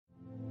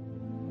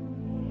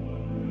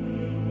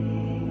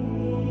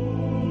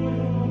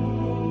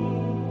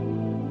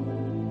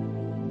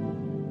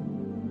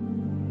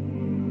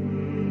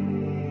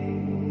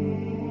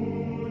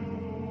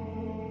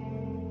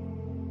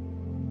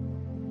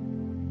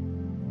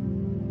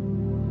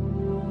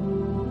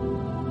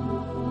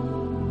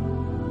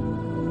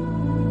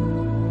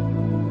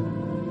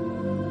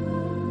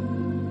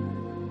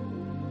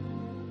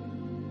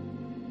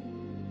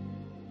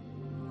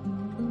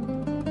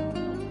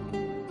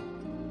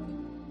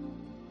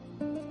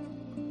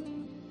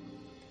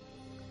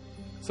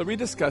So we're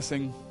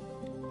discussing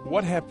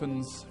what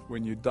happens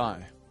when you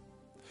die.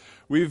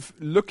 We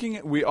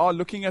are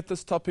looking at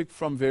this topic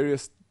from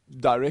various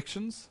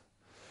directions,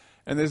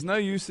 and there's no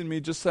use in me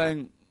just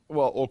saying,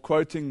 or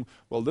quoting,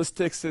 this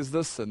text says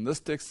this, and this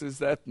text says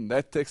that, and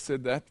that text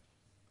said that.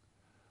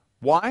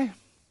 Why?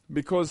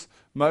 Because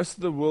most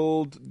of the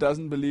world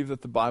doesn't believe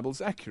that the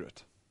Bible's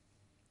accurate.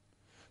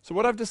 So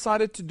what I've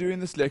decided to do in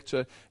this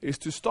lecture is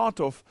to start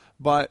off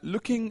by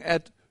looking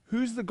at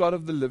who's the God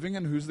of the living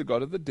and who's the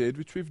God of the dead,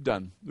 which we've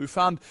done. We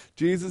found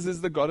Jesus is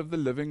the God of the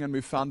living, and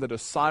we found that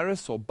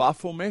Osiris or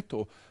Baphomet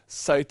or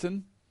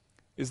Satan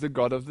is the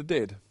God of the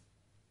dead.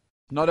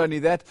 Not only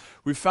that,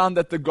 we found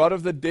that the God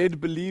of the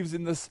dead believes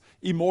in this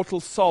immortal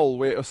soul,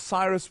 where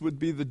Osiris would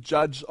be the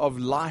judge of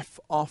life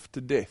after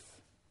death.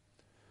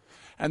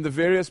 And the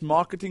various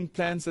marketing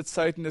plans that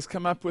Satan has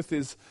come up with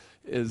is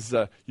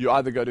you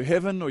either go to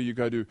heaven or you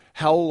go to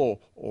hell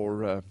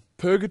or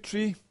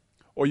purgatory,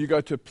 or you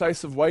go to a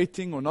place of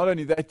waiting, or not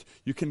only that,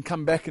 you can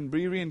come back and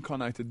be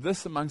reincarnated.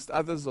 This, amongst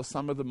others, are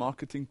some of the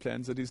marketing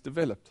plans that he's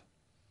developed.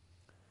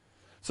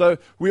 So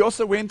we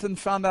also went and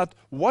found out,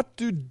 what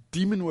do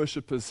demon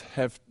worshippers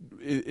have?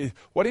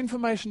 What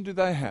information do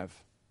they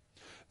have?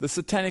 The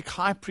satanic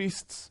high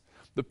priests,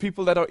 the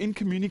people that are in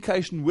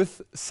communication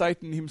with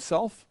Satan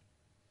himself,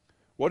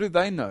 what do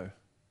they know?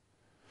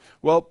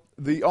 Well,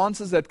 the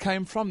answers that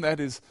came from that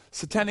is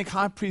satanic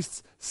high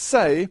priests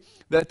say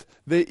that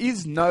there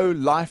is no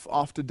life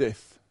after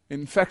death.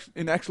 In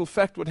actual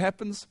fact, what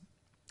happens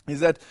is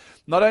that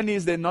not only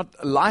is there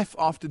not life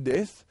after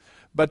death,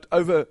 but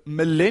over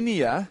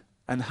millennia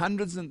and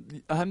hundreds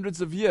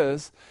of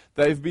years,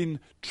 they've been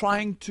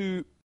trying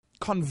to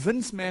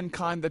convince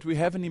mankind that we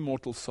have an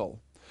immortal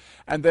soul.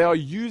 And they are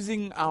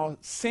using our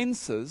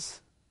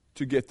senses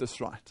to get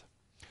this right.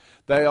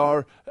 They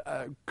are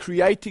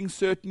creating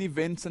certain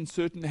events and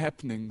certain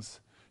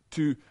happenings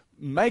to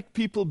make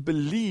people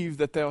believe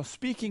that they are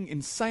speaking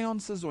in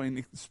seances or in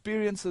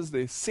experiences.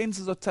 Their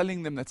senses are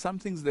telling them that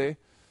something's there.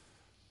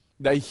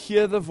 They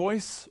hear the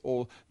voice,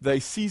 or they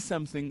see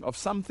something of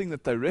something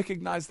that they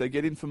recognize. They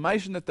get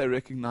information that they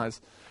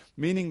recognize,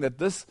 meaning that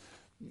this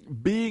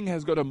being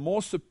has got a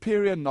more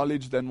superior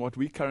knowledge than what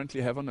we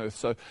currently have on earth.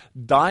 So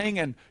dying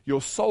and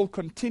your soul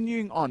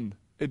continuing on,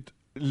 it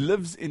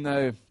lives in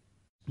a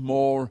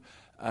more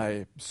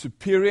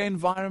superior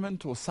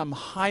environment or some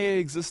higher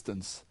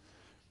existence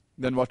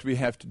than what we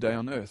have today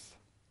on earth.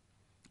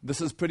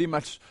 This is pretty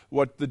much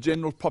what the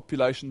general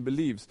population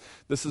believes.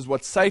 This is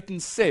what Satan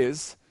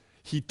says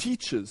he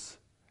teaches,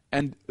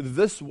 and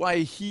this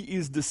way he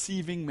is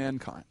deceiving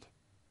mankind.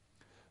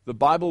 The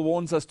Bible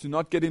warns us to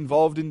not get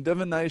involved in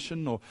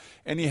divination or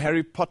any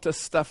Harry Potter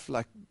stuff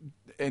like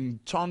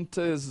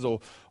enchanters or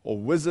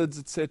wizards,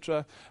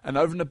 etc. And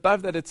over and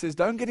above that, it says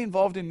don't get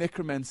involved in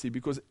necromancy,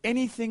 because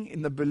anything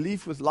in the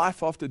belief with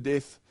life after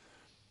death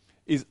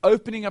is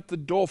opening up the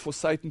door for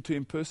Satan to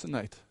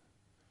impersonate.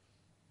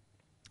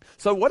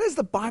 So what does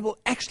the Bible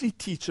actually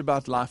teach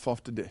about life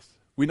after death?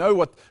 We know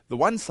what the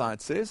one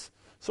side says,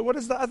 so what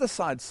does the other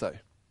side say?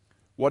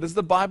 What does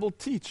the Bible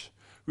teach?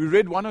 We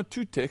read one or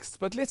two texts,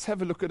 but let's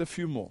have a look at a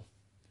few more.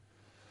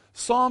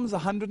 Psalms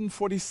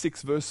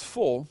 146 verse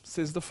 4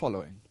 says the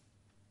following: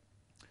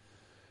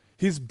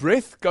 His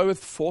breath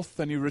goeth forth,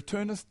 and he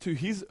returneth to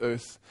his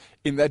earth.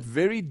 In that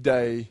very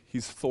day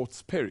his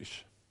thoughts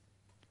perish.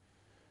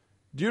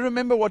 Do you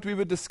remember what we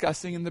were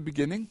discussing in the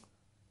beginning?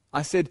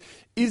 I said,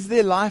 is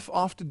there life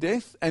after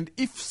death? And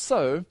if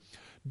so,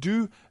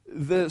 do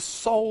the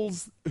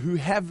souls who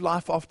have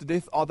life after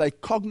death, are they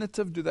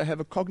cognitive? Do they have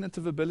a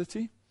cognitive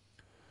ability?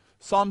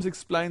 Psalms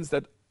explains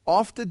that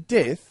after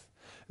death,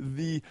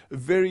 the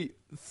very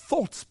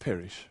thoughts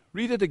perish.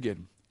 Read it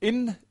again.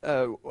 In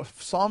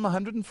Psalm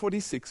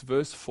 146,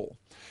 verse 4,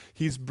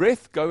 his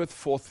breath goeth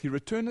forth, he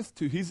returneth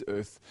to his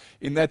earth.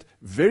 In that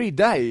very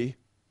day,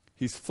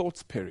 his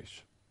thoughts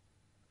perish.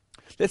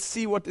 Let's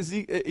see what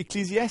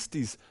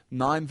Ecclesiastes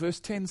 9, verse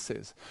 10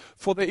 says.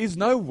 For there is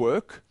no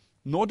work,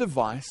 nor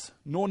device,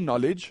 nor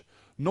knowledge,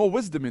 nor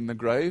wisdom in the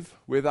grave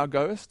where thou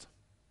goest.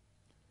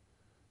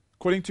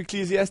 According to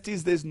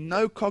Ecclesiastes, there's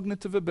no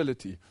cognitive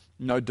ability,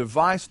 no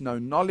device, no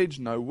knowledge,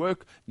 no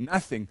work,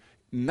 nothing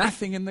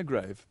in the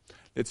grave.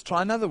 Let's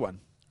try another one.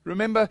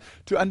 Remember,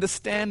 to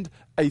understand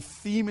a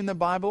theme in the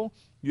Bible,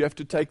 you have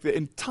to take the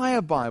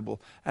entire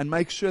Bible and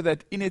make sure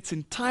that in its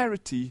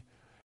entirety,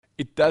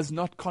 it does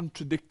not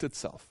contradict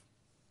itself.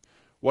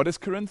 What does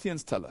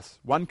Corinthians tell us?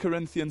 1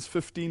 Corinthians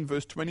 15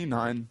 verse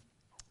 29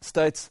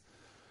 states,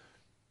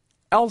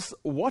 Else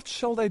what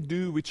shall they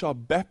do which are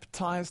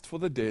baptized for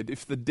the dead,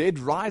 if the dead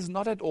rise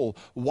not at all?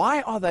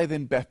 Why are they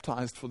then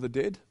baptized for the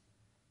dead?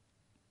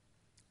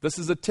 This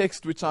is a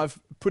text which I've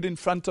put in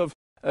front of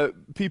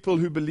people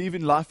who believe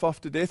in life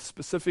after death,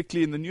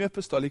 specifically in the New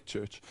Apostolic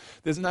Church.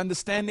 There's an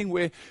understanding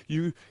where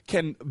you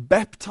can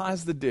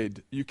baptize the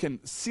dead, you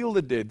can seal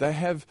the dead. They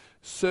have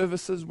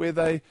services where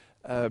they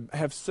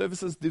have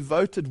services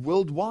devoted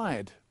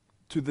worldwide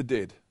to the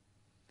dead.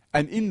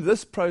 And in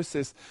this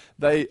process,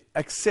 they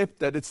accept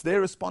that it's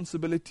their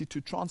responsibility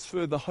to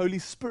transfer the Holy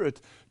Spirit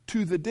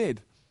to the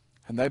dead.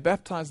 And they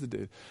baptize the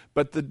dead.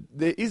 But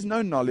there is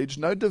no knowledge,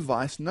 no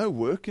device, no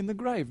work in the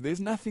grave. There's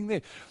nothing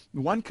there.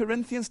 1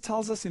 Corinthians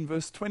tells us in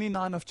verse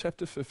 29 of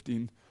chapter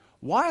 15,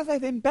 why are they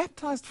then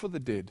baptized for the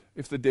dead,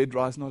 if the dead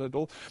rise not at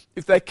all?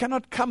 If they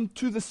cannot come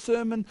to the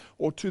sermon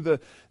or to the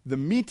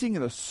meeting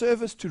and the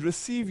service to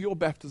receive your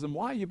baptism,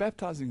 why are you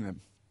baptizing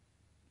them?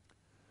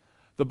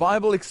 The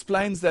Bible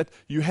explains that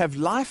you have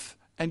life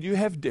and you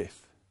have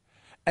death.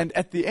 And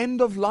at the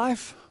end of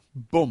life,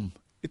 boom,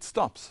 it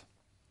stops.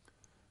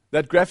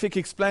 That graphic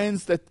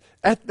explains that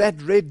at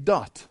that red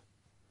dot,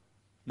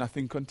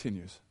 nothing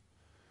continues.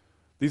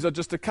 These are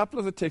just a couple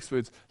of the text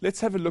words.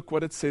 Let's have a look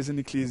what it says in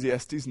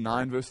Ecclesiastes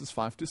 9 verses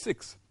 5 to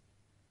 6.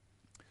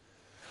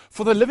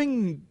 For the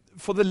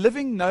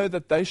living know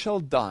that they shall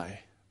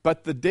die,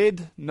 but the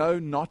dead know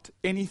not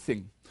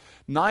anything.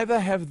 Neither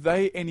have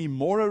they any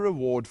more a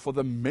reward, for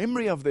the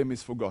memory of them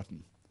is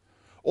forgotten.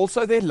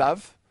 Also their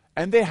love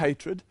and their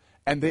hatred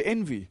and their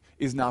envy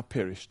is now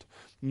perished.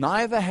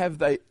 Neither have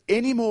they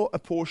any more a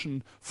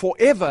portion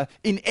forever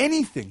in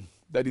anything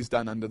that is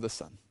done under the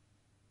sun.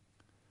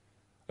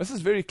 This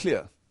is very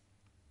clear.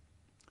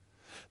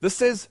 This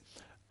says,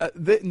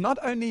 not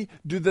only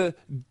do the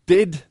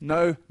dead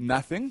know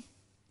nothing,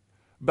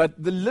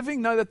 but the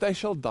living know that they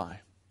shall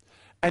die.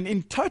 And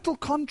in total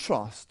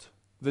contrast,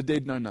 the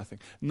dead know nothing.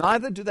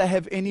 Neither do they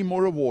have any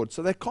more reward.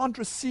 So they can't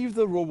receive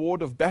the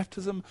reward of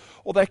baptism,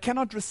 or they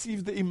cannot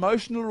receive the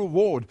emotional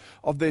reward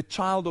of their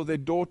child or their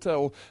daughter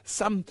or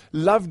some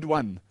loved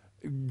one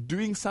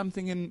doing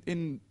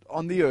something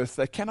on the earth.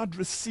 They cannot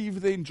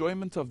receive the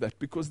enjoyment of that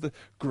because the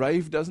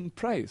grave doesn't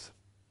praise.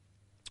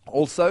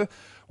 Also,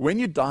 when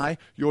you die,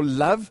 your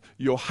love,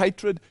 your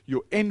hatred,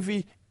 your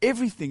envy,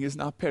 everything is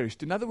now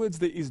perished. In other words,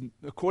 there is,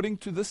 according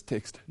to this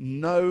text,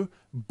 no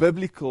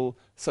biblical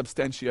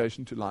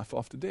substantiation to life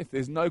after death.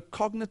 There's no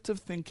cognitive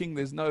thinking.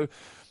 There's no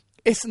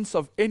essence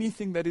of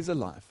anything that is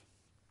alive.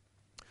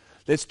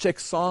 Let's check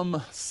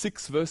Psalm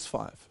 6 verse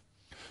 5.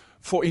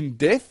 For in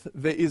death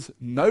there is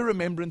no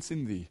remembrance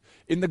in thee.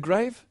 In the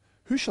grave,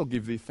 who shall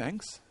give thee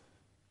thanks?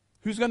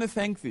 Who's going to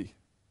thank thee?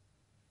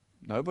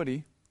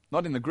 Nobody.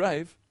 Not in the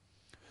grave.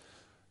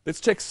 Let's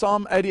check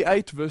Psalm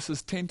 88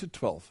 verses 10 to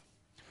 12.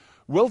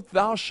 Wilt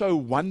thou show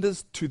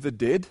wonders to the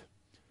dead?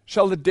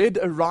 Shall the dead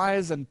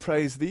arise and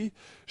praise thee?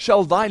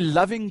 Shall thy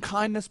loving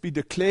kindness be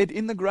declared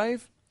in the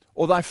grave,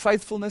 or thy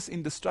faithfulness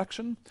in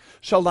destruction?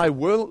 Shall thy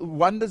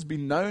wonders be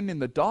known in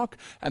the dark,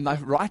 and thy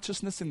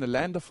righteousness in the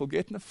land of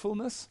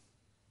forgetfulness?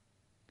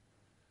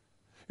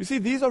 You see,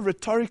 these are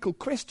rhetorical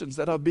questions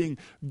that are being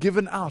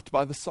given out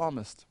by the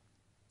psalmist.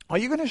 Are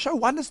you going to show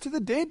wonders to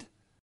the dead?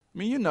 I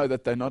mean, you know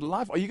that they're not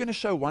alive. Are you going to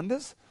show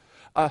wonders?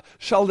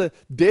 Shall the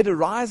dead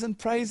arise and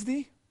praise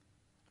thee?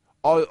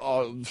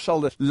 Or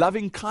shall the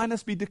loving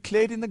kindness be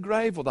declared in the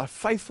grave, or thy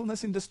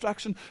faithfulness in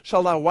destruction?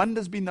 Shall thy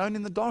wonders be known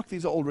in the dark?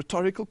 These are all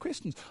rhetorical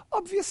questions.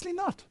 Obviously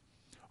not.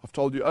 I've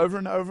told you over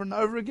and over and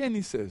over again,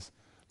 he says,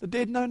 the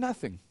dead know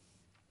nothing.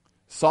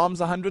 Psalms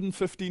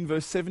 115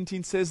 verse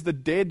 17 says, the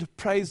dead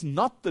praise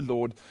not the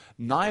Lord,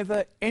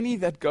 neither any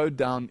that go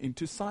down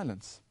into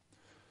silence.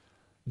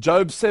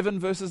 Job 7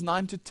 verses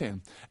 9 to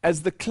 10.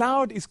 As the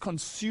cloud is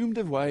consumed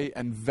away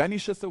and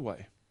vanisheth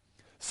away,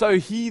 so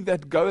he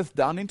that goeth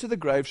down into the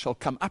grave shall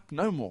come up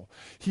no more.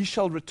 He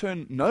shall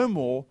return no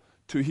more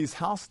to his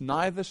house,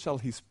 neither shall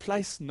his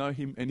place know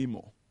him any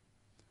more.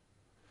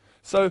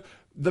 So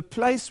the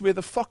place where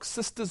the Fox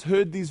sisters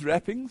heard these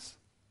rappings,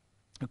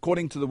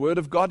 according to the word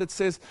of God, it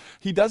says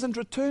he doesn't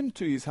return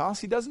to his house.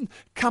 He doesn't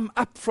come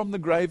up from the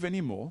grave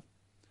anymore.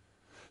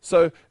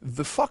 So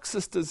the Fox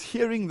sisters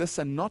hearing this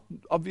and not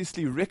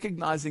obviously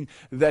recognizing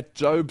that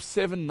Job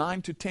 7,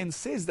 9 to 10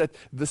 says that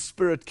the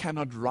spirit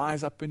cannot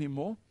rise up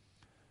anymore,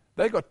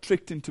 they got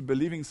tricked into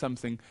believing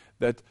something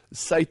that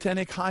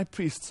satanic high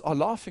priests are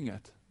laughing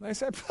at. They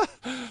say,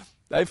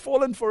 they've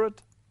fallen for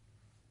it.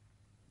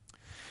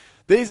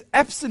 There's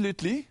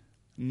absolutely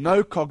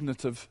no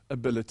cognitive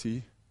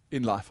ability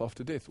in life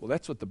after death. Well,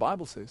 that's what the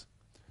Bible says.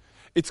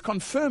 It's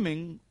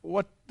confirming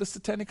what the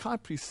satanic high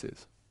priest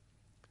says.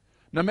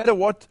 No matter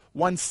what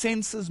one's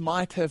senses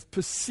might have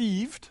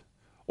perceived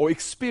or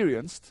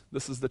experienced,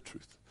 this is the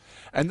truth.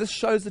 And this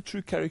shows the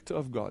true character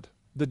of God.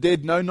 The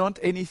dead know not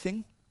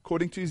anything,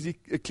 according to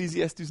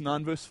Ecclesiastes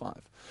 9 verse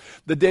 5.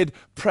 The dead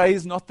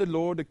praise not the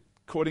Lord,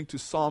 according to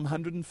Psalm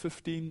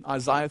 115,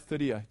 Isaiah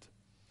 38.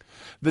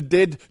 The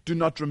dead do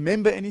not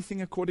remember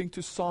anything, according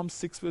to Psalm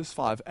 6 verse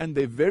 5. And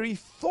their very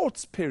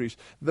thoughts perish.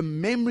 The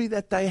memory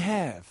that they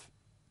have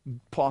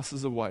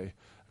passes away,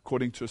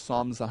 according to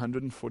Psalms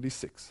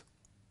 146.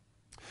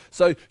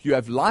 So you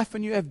have life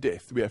and you have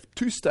death. We have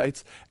two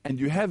states, and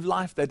you have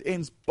life that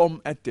ends,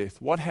 boom, at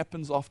death. What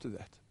happens after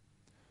that?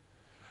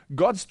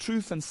 God's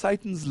truth and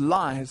Satan's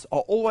lies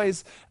are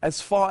always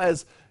as far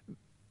as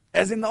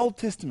in the Old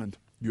Testament.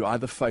 You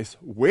either face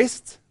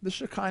west, the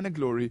Shekinah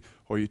glory,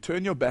 or you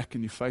turn your back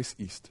and you face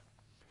east.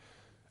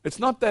 It's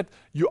not that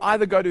you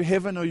either go to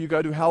heaven or you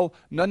go to hell.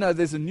 No,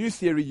 there's a new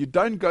theory. You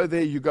don't go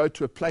there, you go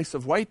to a place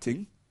of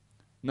waiting.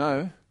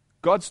 No,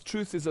 God's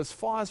truth is as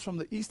far as from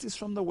the east is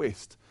from the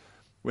west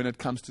when it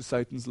comes to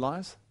Satan's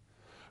lies.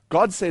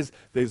 God says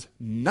there's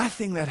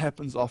nothing that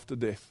happens after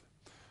death.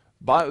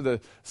 By the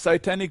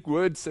satanic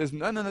word says,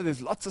 no,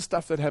 there's lots of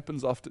stuff that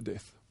happens after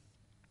death.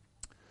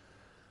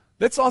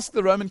 Let's ask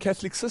the Roman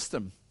Catholic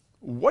system,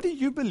 what do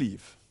you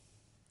believe?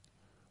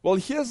 Well,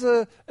 here's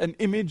an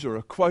image or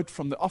a quote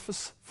from the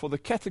Office for the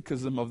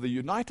Catechism of the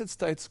United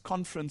States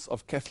Conference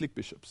of Catholic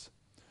Bishops.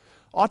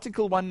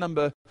 Article 1,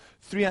 number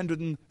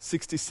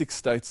 366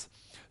 states,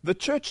 "The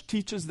Church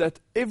teaches that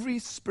every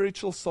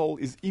spiritual soul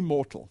is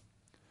immortal.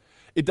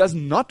 It does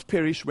not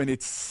perish when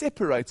it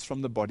separates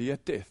from the body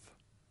at death."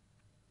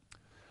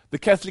 The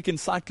Catholic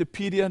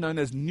encyclopedia known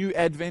as New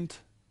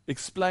Advent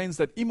explains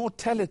that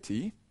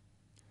immortality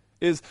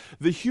is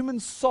the human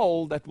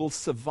soul that will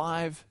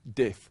survive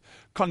death,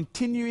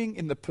 continuing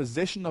in the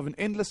possession of an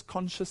endless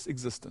conscious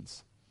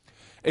existence.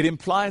 It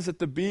implies that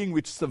the being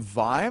which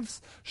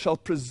survives shall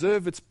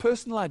preserve its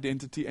personal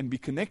identity and be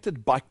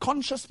connected by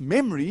conscious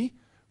memory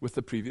with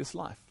the previous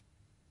life.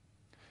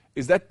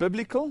 Is that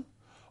biblical,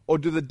 or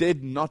do the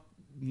dead not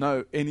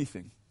know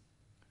anything?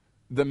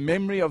 The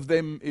memory of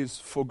them is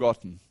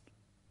forgotten.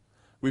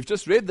 We've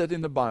just read that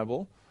in the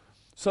Bible.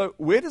 So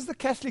where does the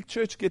Catholic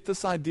Church get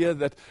this idea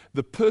that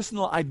the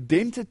personal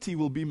identity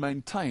will be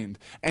maintained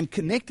and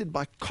connected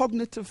by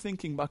cognitive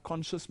thinking, by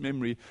conscious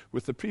memory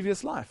with the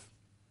previous life?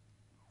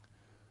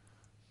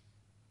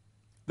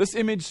 This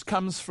image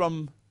comes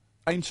from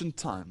ancient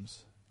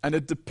times, and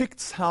it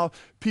depicts how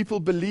people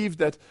believed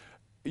that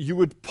you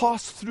would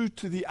pass through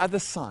to the other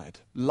side,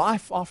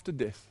 life after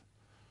death.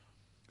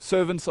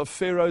 Servants of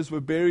pharaohs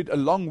were buried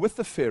along with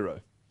the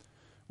pharaoh.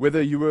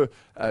 Whether you were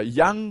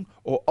young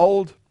or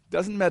old,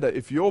 doesn't matter.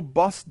 If your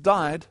boss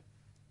died,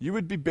 you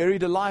would be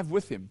buried alive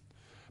with him.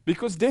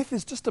 Because death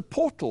is just a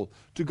portal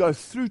to go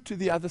through to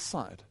the other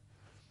side.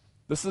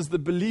 This is the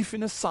belief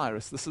in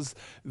Osiris. This is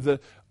the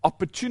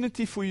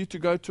opportunity for you to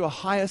go to a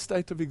higher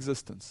state of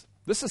existence.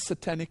 This is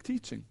satanic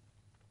teaching.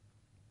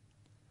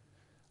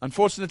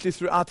 Unfortunately,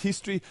 throughout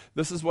history,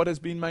 this is what has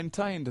been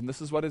maintained and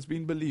this is what has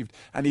been believed.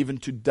 And even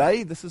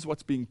today, this is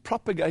what's being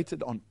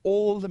propagated on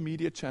all the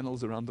media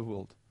channels around the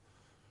world.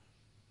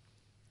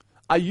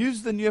 I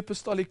use the New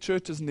Apostolic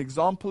Church as an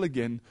example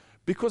again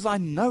because I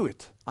know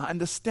it. I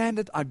understand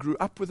it. I grew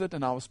up with it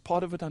and I was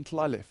part of it until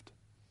I left.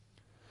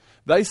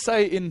 They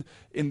say in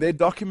their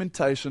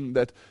documentation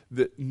that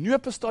the New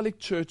Apostolic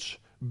Church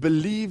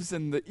believes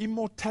in the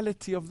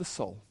immortality of the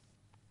soul.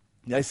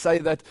 They say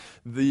that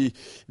the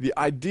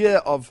idea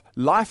of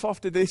life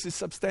after death is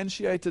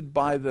substantiated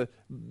by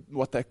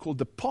what they call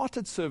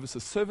departed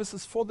services,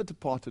 services for the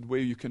departed, where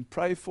you can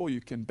pray for,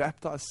 you can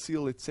baptize,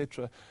 seal,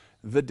 etc.,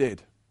 the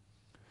dead.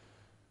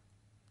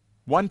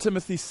 1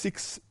 Timothy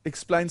 6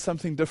 explains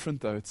something different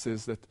though. It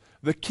says that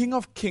the King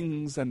of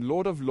kings and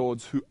Lord of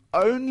lords, who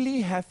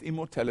only hath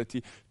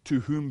immortality,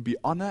 to whom be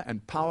honor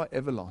and power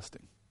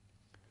everlasting.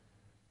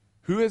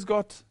 Who has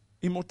got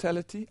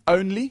immortality?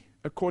 Only,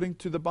 according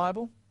to the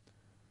Bible?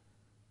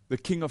 The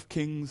King of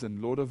kings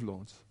and Lord of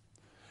lords.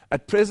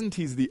 At present,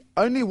 he's the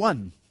only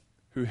one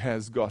who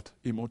has got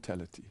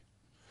immortality.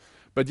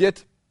 But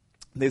yet,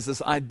 there's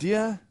this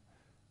idea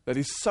that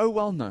is so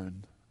well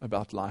known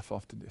about life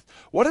after death.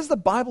 What does the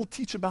Bible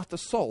teach about the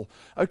soul?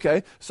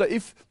 Okay, so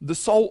if the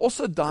soul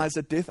also dies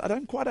at death, I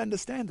don't quite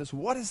understand this.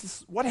 What is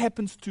this? What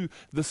happens to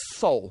the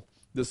soul,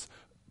 this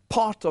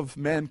part of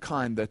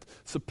mankind that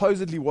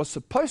supposedly was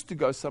supposed to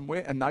go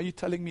somewhere, and now you're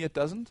telling me it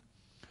doesn't?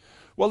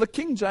 Well, the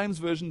King James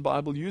Version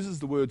Bible uses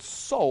the word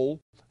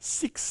soul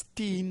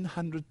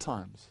 1,600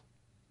 times.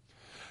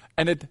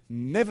 And it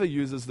never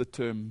uses the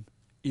term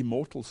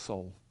immortal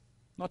soul.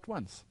 Not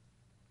once.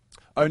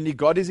 Only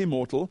God is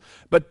immortal.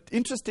 But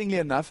interestingly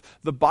enough,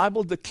 the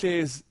Bible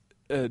declares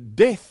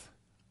death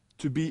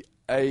to be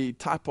a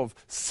type of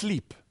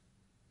sleep.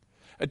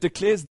 It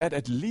declares that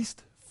at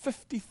least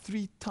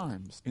 53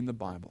 times in the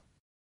Bible.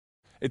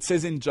 It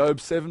says in Job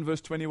 7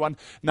 verse 21,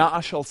 "Now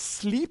I shall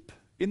sleep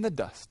in the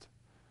dust."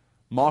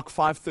 Mark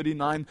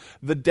 5:39,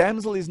 "The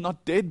damsel is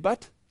not dead,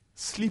 but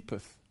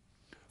sleepeth."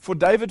 For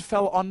David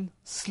fell on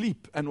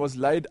sleep and was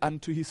laid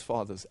unto his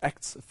fathers.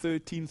 Acts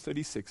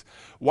 13:36.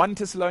 1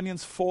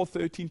 Thessalonians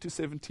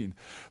 4:13-17.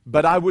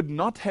 "But I would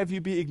not have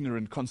you be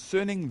ignorant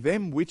concerning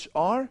them which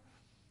are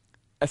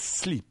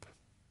asleep."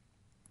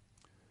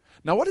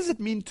 Now, what does it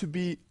mean to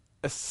be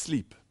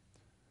asleep?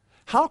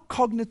 How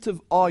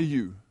cognitive are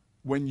you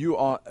when you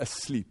are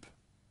asleep?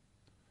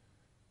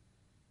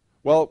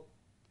 Well,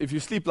 if you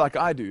sleep like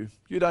I do,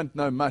 you don't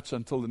know much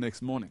until the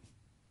next morning.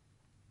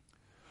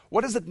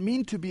 What does it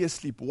mean to be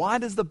asleep? Why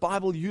does the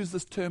Bible use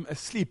this term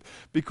asleep?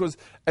 Because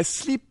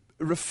asleep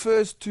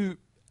refers to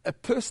a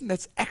person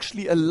that's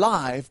actually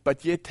alive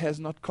but yet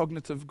has not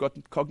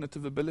got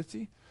cognitive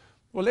ability.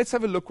 Well, let's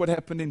have a look what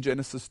happened in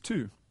Genesis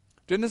 2.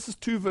 Genesis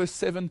 2 verse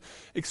 7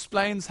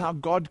 explains how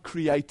God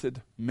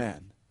created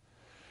man.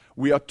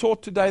 We are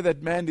taught today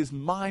that man is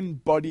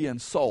mind, body,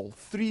 and soul.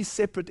 3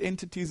 separate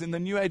entities. In the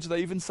New Age,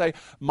 they even say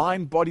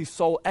mind, body,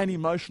 soul, and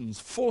emotions.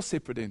 4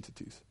 separate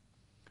entities.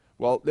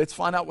 Well, let's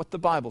find out what the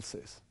Bible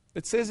says.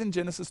 It says in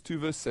Genesis 2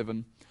 verse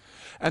 7,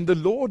 And the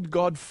Lord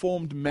God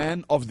formed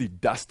man of the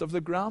dust of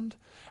the ground,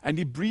 and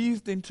he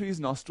breathed into his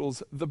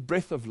nostrils the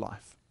breath of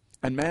life,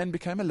 and man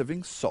became a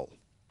living soul.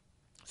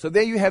 So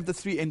there you have the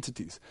three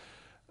entities,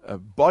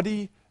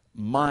 body,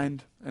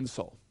 mind, and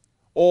soul.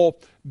 Or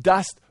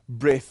dust,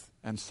 breath,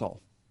 and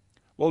soul.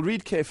 Well,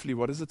 read carefully.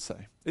 What does it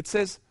say? It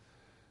says,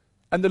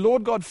 and the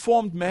Lord God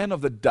formed man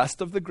of the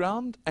dust of the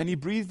ground, and he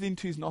breathed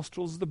into his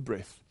nostrils the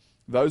breath.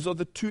 Those are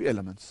the two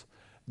elements,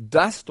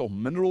 dust or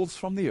minerals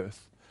from the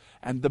earth,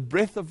 and the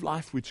breath of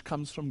life which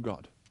comes from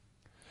God.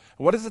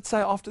 What does it say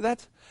after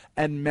that?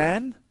 And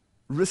man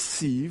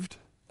received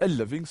a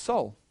living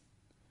soul.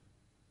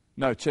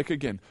 No, check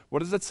again. What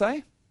does it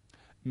say?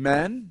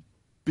 Man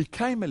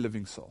became a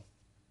living soul.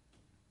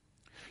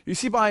 You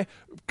see, by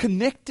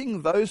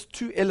connecting those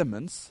two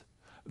elements,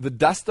 the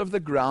dust of the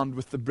ground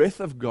with the breath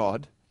of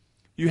God,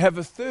 you have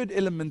a third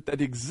element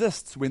that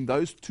exists when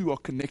those two are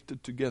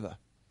connected together.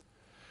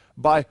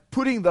 By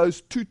putting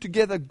those two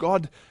together,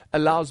 God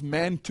allows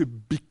man to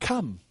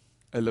become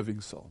a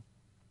living soul.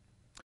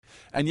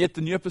 And yet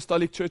the New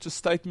Apostolic Church's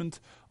statement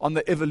on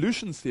the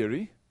evolution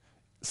theory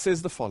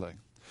says the following.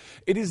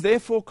 It is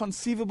therefore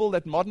conceivable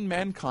that modern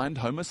mankind,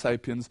 Homo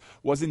sapiens,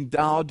 was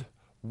endowed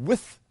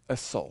with a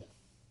soul.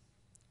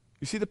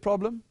 You see the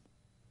problem?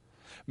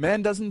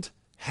 Man doesn't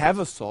have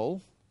a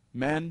soul.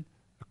 Man,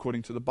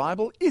 according to the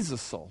Bible, is a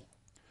soul.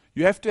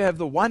 You have to have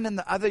the one and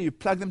the other, you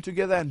plug them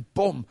together and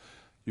boom,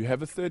 you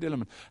have a third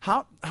element.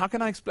 How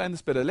can I explain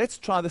this better? Let's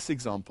try this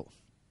example.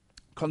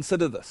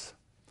 Consider this.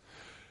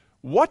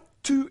 What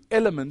two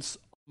elements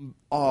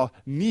are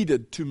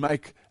needed to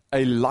make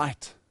a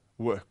light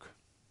work?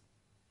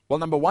 Well,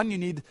 number one, you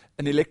need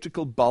an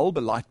electrical bulb, a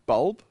light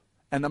bulb.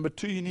 And number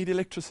two, you need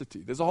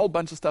electricity. There's a whole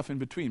bunch of stuff in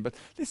between. But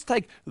let's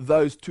take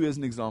those two as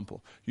an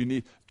example. You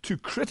need two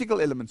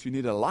critical elements. You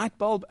need a light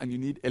bulb and you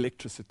need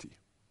electricity.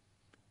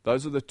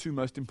 Those are the two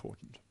most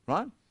important,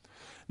 right?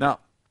 Now,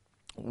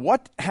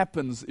 what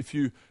happens if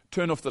you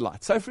turn off the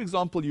light? Say, for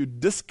example, you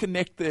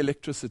disconnect the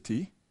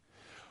electricity.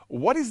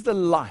 What is the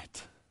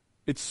light?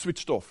 It's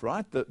switched off,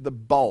 right? The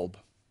bulb.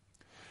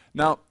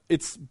 Now,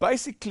 it's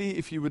basically,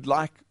 if you would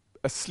like,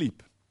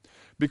 asleep.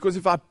 Because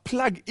if I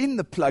plug in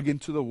the plug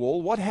into the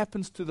wall, what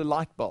happens to the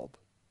light bulb?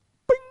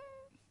 Bing!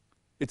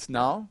 It's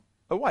now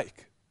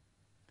awake.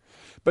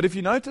 But if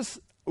you notice,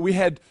 we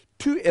had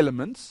two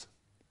elements.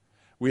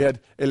 We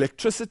had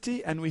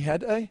electricity and we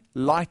had a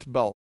light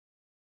bulb.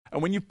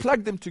 And when you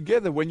plug them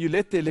together, when you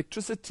let the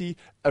electricity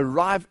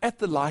arrive at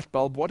the light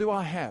bulb, what do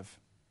I have?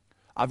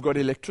 I've got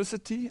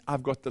electricity,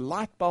 I've got the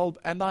light bulb,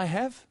 and I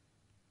have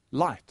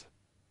light.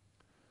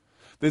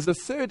 There's a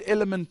third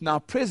element now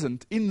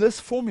present in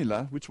this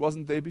formula which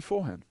wasn't there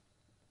beforehand.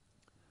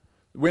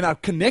 When I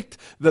connect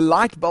the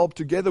light bulb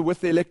together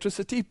with the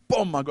electricity,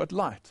 boom, I got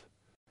light.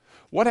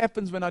 What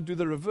happens when I do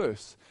the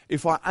reverse?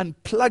 If I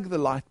unplug the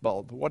light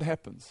bulb, what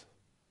happens?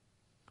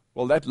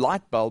 Well, that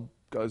light bulb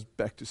goes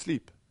back to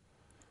sleep.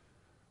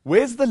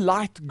 Where's the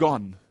light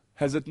gone?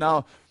 Has it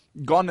now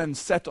gone and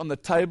sat on the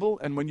table,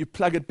 and when you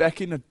plug it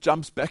back in, it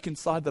jumps back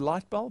inside the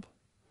light bulb?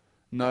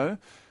 No.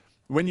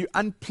 When you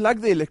unplug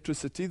the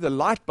electricity, the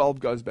light bulb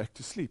goes back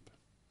to sleep.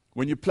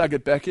 When you plug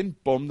it back in,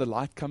 boom, the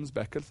light comes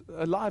back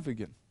alive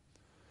again.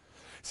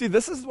 See,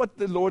 this is what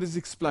the Lord is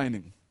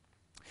explaining.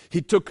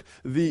 He took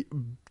the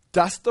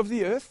dust of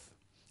the earth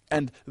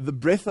and the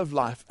breath of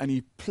life, and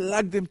he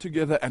plugged them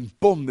together, and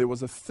boom, there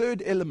was a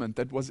third element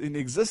that was in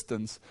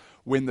existence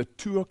when the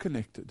two are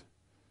connected.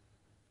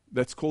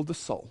 That's called the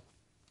soul.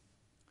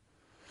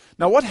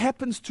 Now, what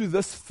happens to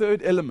this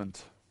third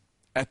element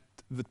at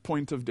the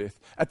point of death?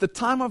 At the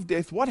time of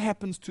death, what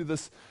happens to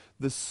this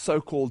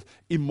so-called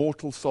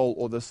immortal soul,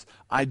 or this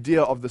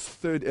idea of this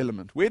third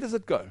element? Where does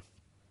it go?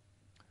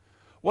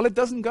 Well, it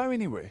doesn't go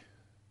anywhere.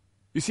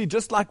 You see,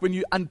 just like when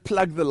you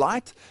unplug the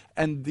light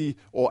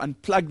or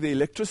unplug the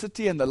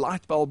electricity and the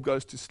light bulb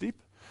goes to sleep,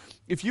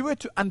 if you were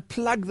to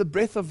unplug the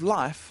breath of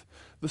life,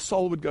 the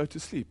soul would go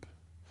to sleep.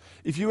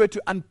 If you were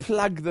to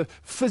unplug the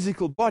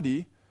physical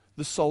body,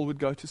 the soul would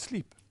go to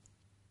sleep.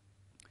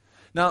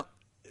 Now,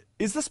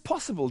 is this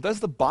possible? Does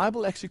the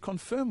Bible actually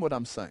confirm what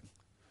I'm saying?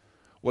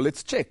 Well,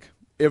 let's check.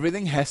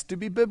 Everything has to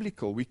be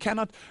biblical. We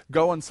cannot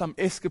go on some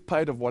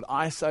escapade of what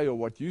I say or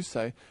what you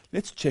say.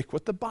 Let's check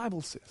what the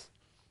Bible says.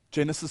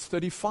 Genesis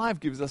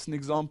 35 gives us an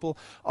example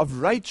of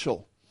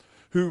Rachel,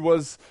 who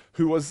was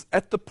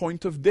at the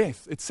point of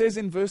death. It says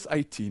in verse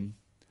 18,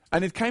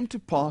 and it came to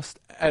pass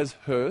as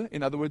her,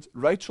 in other words,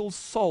 Rachel's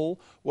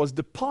soul was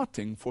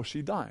departing, for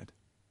she died.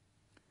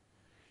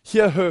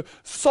 Here her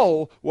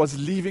soul was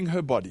leaving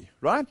her body,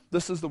 right?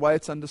 This is the way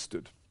it's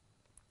understood.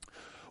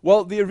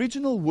 Well, the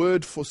original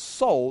word for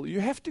soul, you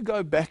have to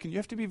go back and you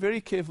have to be very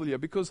careful here,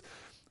 because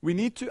we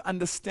need to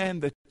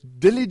understand that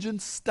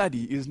diligent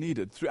study is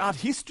needed. Throughout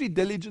history,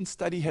 diligent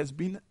study has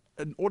been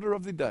an order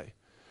of the day.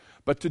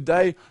 But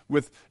today,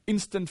 with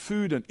instant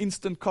food and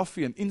instant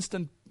coffee and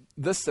instant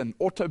this and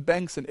auto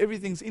banks and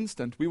everything's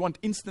instant, we want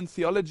instant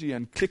theology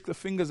and click the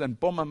fingers and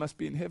boom, I must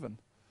be in heaven.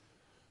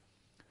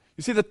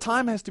 You see, the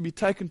time has to be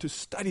taken to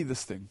study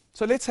this thing.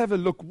 So let's have a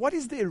look. What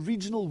is the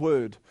original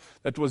word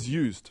that was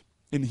used?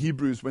 in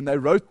Hebrews, when they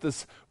wrote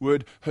this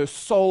word, her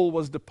soul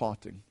was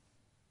departing.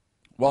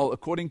 Well,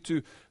 according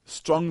to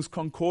Strong's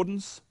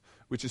Concordance,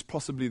 which is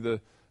possibly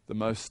the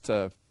most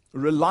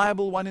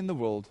reliable one in the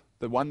world,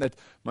 the one that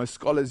most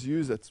scholars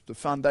use, it's the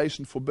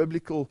foundation for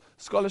biblical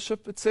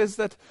scholarship, it says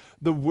that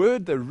the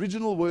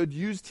original word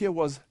used here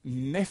was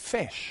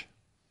nephesh.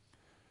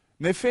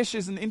 Nephesh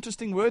is an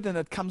interesting word, and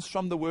it comes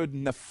from the word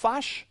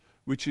nephash,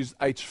 which is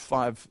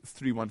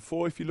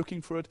H5314 if you're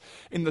looking for it,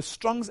 in the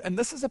Strong's. And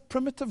this is a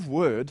primitive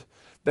word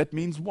that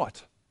means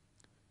what?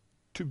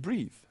 To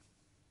breathe.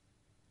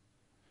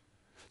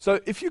 So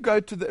if you go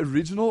to the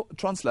original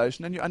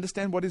translation and you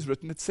understand what is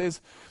written, it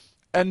says,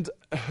 and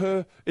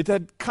it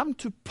had come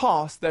to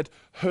pass that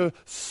her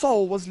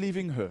soul was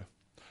leaving her.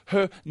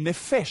 Her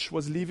nephesh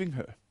was leaving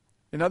her.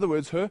 In other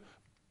words, her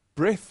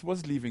breath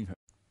was leaving her.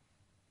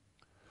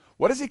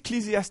 What does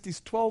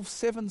Ecclesiastes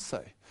 12:7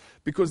 say?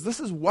 Because this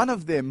is one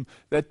of them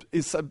that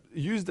is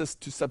used as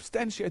to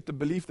substantiate the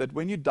belief that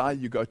when you die,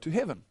 you go to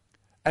heaven.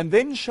 And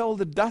then shall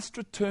the dust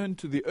return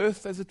to the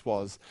earth as it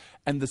was,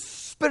 and the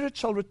spirit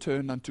shall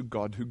return unto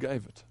God who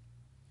gave it.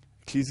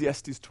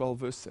 Ecclesiastes 12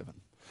 verse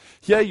 7.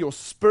 Here your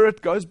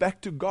spirit goes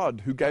back to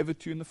God who gave it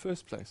to you in the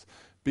first place.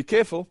 Be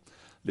careful.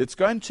 Let's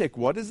go and check.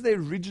 What does the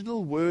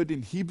original word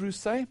in Hebrew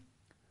say?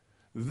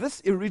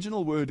 This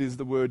original word is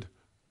the word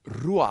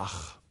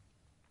ruach.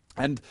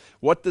 And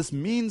what this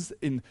means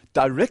in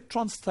direct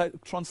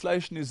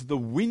translation is the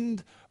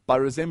wind, by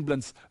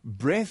resemblance,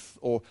 breath,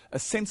 or a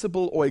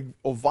sensible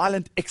or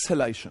violent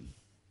exhalation.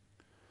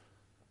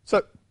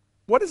 So,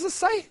 what does this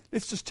say?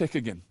 Let's just check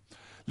again.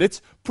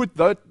 Let's put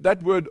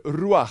that word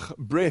ruach,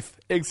 breath,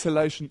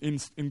 exhalation,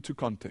 into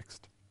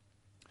context.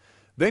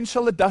 Then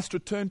shall the dust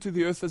return to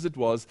the earth as it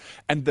was,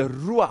 and the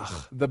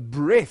ruach, the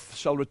breath,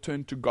 shall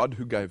return to God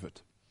who gave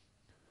it.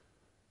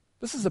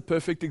 This is a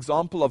perfect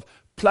example of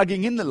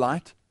plugging in the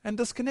light and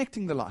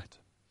disconnecting the light.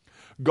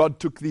 God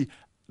took the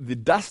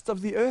dust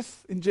of the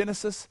earth in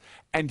Genesis,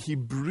 and he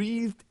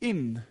breathed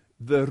in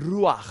the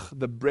ruach,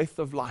 the breath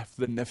of life,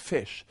 the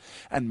nephesh,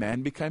 and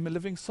man became a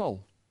living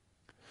soul.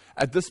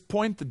 At this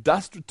point, the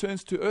dust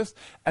returns to earth,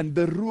 and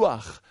the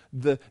ruach,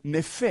 the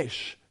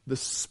nephesh, the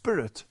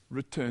spirit,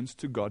 returns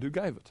to God who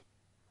gave it.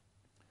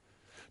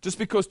 Just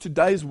because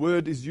today's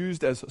word is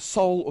used as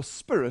soul or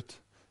spirit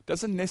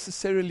doesn't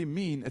necessarily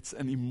mean it's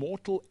an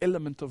immortal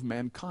element of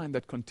mankind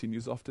that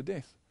continues after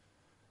death.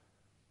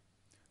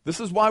 This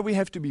is why we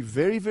have to be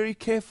very, very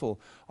careful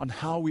on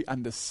how we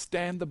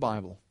understand the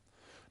Bible.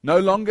 No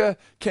longer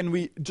can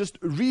we just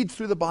read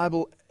through the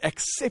Bible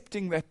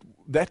accepting that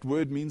that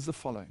word means the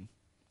following.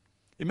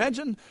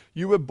 Imagine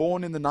you were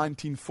born in the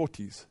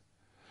 1940s,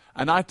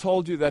 and I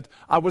told you that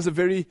I was a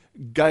very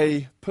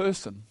gay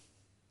person,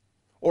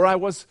 or I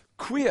was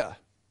queer.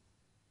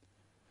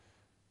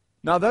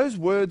 Now, those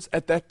words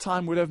at that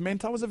time would have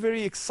meant I was a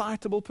very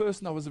excitable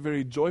person, I was a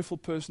very joyful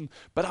person,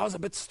 but I was a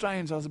bit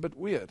strange, I was a bit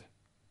weird.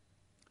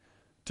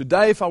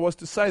 Today, if I was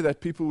to say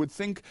that, people would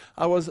think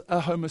I was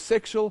a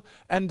homosexual,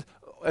 and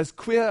as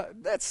queer,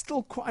 that's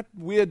still quite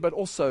weird, but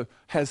also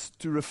has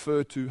to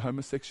refer to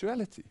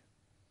homosexuality.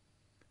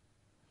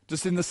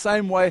 Just in the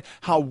same way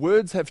how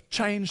words have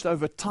changed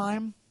over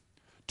time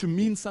to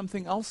mean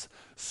something else,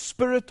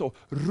 spirit or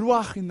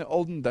ruach in the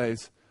olden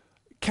days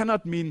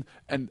cannot mean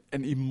an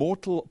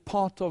immortal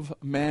part of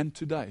man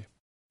today.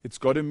 It's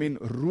got to mean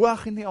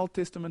ruach in the Old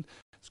Testament,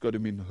 it's got to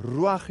mean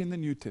ruach in the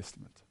New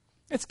Testament.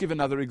 Let's give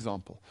another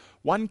example.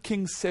 1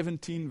 Kings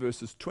 17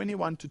 verses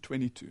 21 to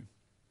 22.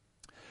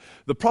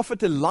 The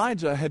prophet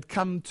Elijah had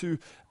come to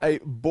a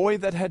boy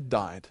that had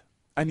died,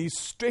 and he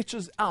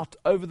stretches out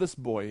over this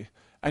boy,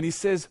 and he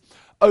says,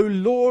 "O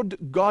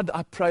Lord God,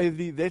 I pray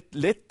thee,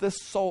 let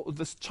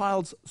this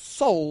child's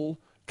soul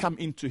come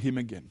into him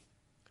again."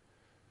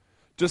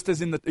 Just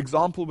as in the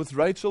example with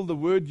Rachel, the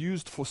word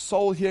used for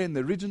soul here in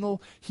the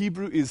original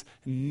Hebrew is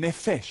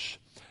nephesh,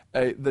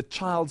 the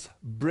child's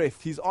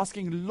breath. He's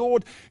asking,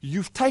 Lord,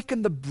 you've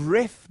taken the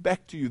breath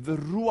back to you, the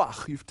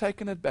ruach, you've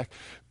taken it back.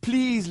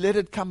 Please let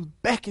it come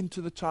back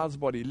into the child's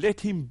body.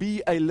 Let him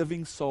be a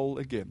living soul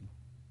again.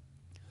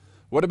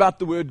 What about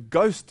the word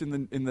ghost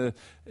in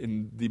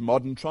the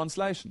modern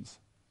translations?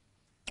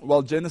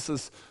 Well,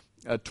 Genesis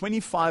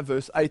 25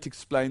 verse 8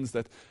 explains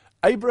that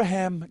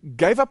Abraham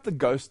gave up the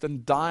ghost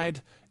and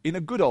died in a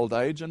good old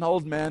age, an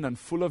old man and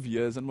full of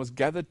years, and was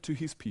gathered to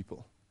his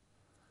people.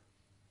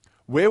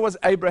 Where was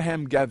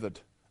Abraham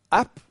gathered?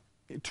 Up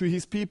to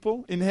his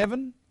people in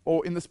heaven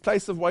or in this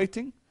place of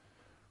waiting?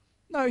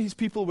 No, his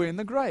people were in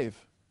the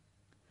grave.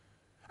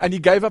 And he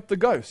gave up the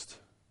ghost.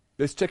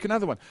 Let's check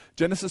another one.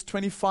 Genesis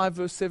 25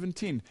 verse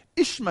 17.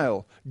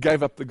 Ishmael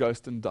gave up the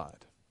ghost and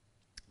died.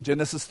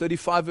 Genesis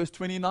 35 verse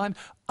 29.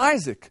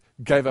 Isaac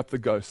gave up the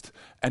ghost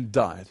and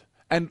died.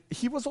 And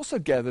he was also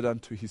gathered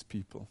unto his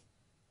people.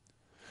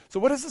 So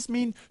what does this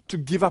mean to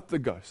give up the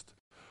ghost?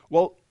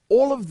 Well,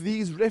 all of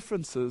these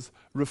references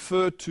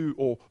refer to,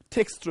 or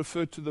texts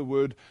refer to the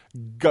word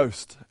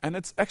ghost. And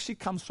it actually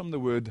comes from the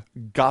word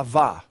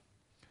gava.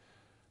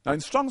 Now in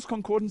Strong's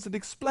Concordance it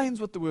explains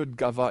what the word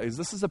gava is.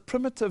 This is a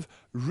primitive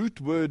root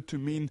word to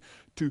mean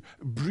to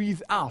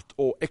breathe out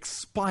or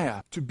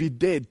expire, to be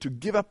dead, to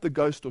give up the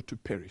ghost or to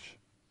perish.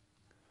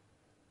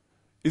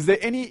 Is there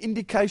any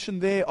indication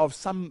there of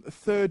some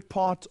third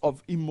part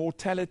of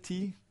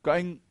immortality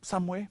going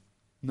somewhere?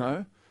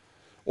 No.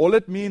 All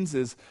it means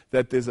is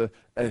that there's a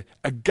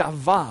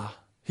gava.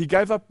 He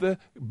gave up the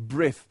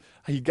breath.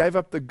 He gave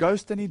up the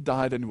ghost and he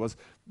died and was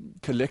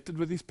collected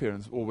with his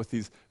parents or with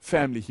his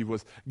family. He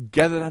was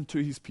gathered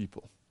unto his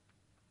people.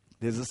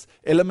 There's this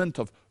element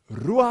of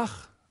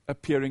ruach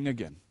appearing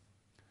again.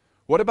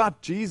 What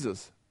about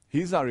Jesus?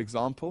 He's our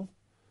example.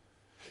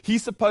 He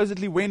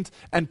supposedly went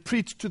and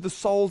preached to the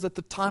souls at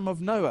the time of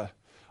Noah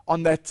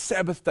on that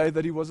Sabbath day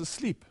that he was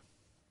asleep.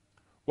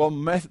 Well,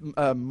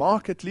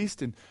 Mark, at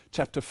least in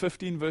chapter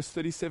 15, verse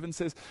 37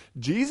 says,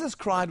 Jesus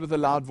cried with a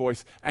loud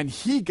voice, and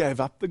he gave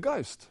up the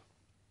ghost.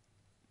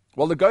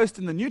 Well, the ghost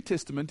in the New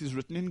Testament is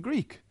written in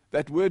Greek.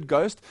 That word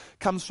ghost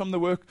comes from the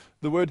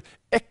word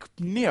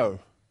ekpneo.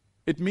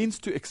 It means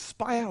to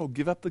expire or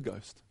give up the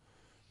ghost.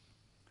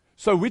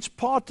 So which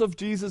part of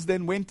Jesus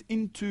then went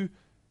into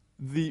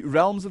the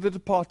realms of the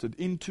departed,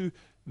 into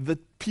the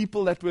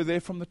people that were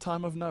there from the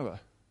time of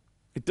Noah?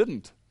 It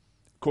didn't.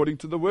 According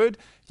to the word,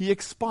 he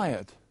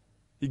expired.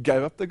 He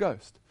gave up the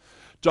ghost.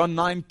 John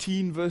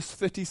 19 verse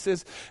 30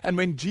 says, and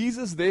when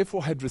Jesus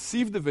therefore had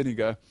received the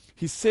vinegar,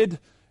 he said,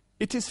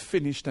 it is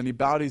finished, and he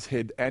bowed his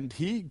head, and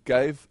he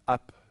gave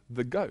up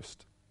the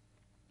ghost.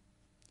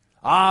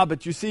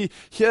 But you see,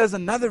 here's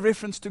another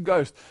reference to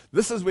ghost.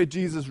 This is where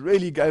Jesus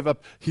really gave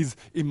up his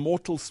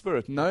immortal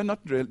spirit. No,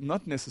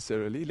 not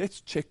necessarily.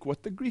 Let's check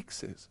what the Greek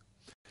says.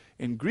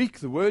 In Greek,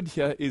 the word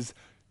here is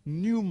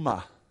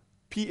pneuma,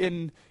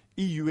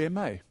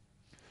 P-N-E-U-M-A.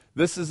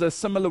 This is a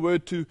similar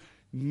word to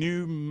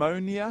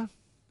pneumonia,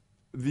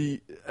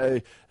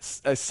 a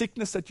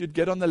sickness that you'd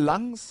get on the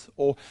lungs,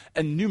 or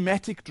a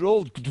pneumatic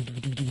drill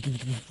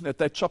that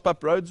they chop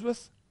up roads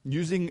with,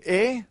 using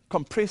air,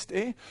 compressed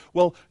air.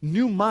 Well,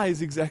 pneuma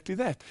is exactly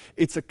that.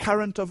 It's a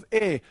current of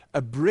air,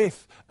 a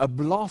breath, a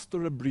blast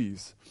or a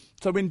breeze.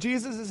 So when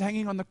Jesus is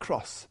hanging on the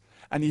cross,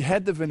 and he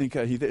had the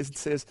vinegar, he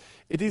says,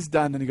 it is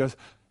done, and he goes,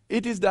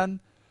 it is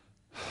done.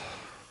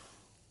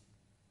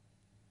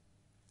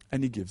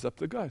 And he gives up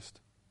the ghost.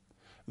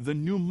 The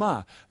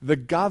pneuma, the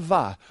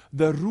gava,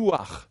 the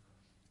ruach,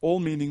 all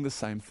meaning the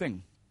same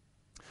thing.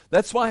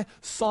 That's why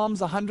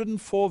Psalms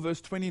 104 verse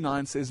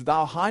 29 says,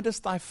 thou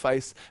hidest thy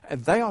face,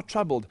 and they are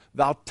troubled.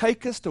 Thou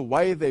takest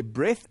away their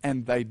breath,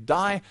 and they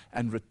die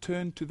and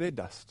return to their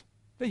dust.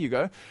 There you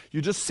go.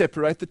 You just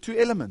separate the two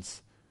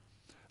elements.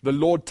 The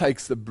Lord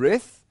takes the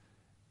breath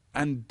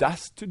and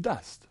dust to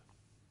dust.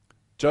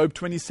 Job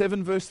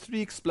 27 verse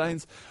 3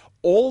 explains,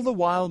 all the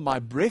while my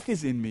breath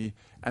is in me,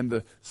 and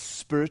the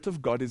Spirit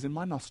of God is in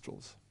my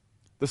nostrils.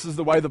 This is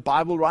the way the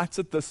Bible writes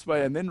it this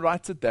way and then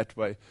writes it that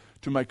way,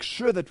 to make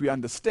sure that we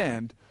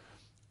understand,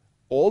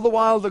 all the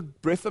while the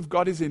breath of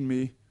God is in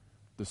me,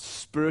 the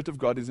Spirit of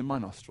God is in my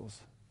nostrils.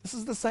 This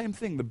is the same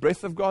thing. The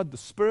breath of God, the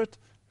Spirit,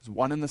 is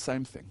one and the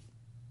same thing.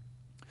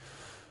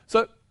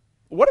 So,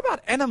 what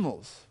about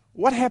animals?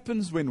 What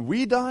happens when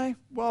we die?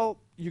 Well,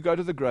 you go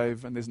to the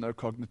grave and there's no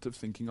cognitive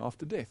thinking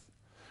after death.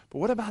 But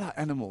what about our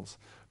animals?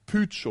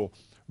 Pooch or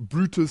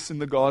Brutus in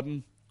the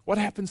garden. What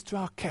happens to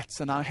our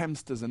cats and our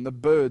hamsters and the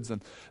birds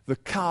and the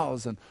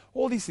cows and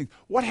all these things?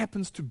 What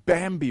happens to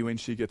Bambi when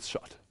she gets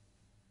shot?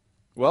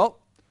 Well,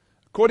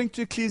 according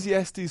to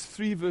Ecclesiastes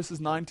 3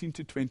 verses 19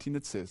 to 20,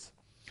 it says,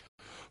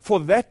 for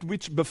that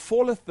which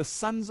befalleth the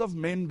sons of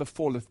men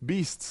befalleth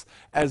beasts,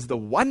 as the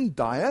one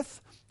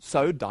dieth,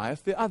 so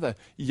dieth the other.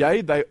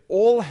 Yea, they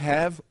all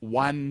have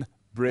one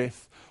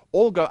breath,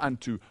 all go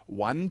unto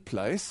one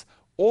place,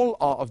 all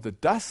are of the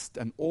dust,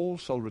 and all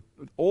shall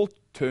all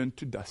turn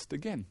to dust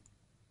again.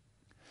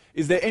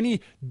 Is there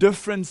any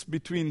difference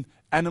between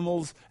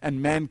animals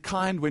and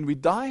mankind when we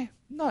die?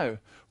 No.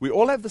 We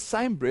all have the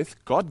same breath.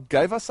 God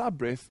gave us our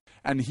breath,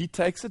 and he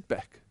takes it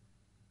back.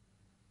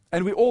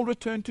 And we all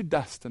return to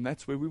dust, and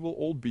that's where we will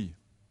all be.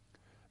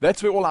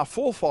 That's where all our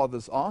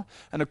forefathers are,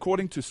 and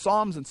according to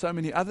Psalms and so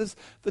many others,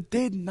 the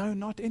dead know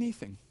not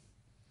anything.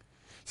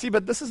 See,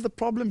 but this is the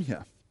problem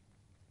here.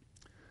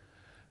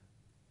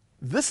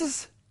 This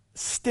is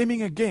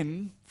stemming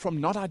again from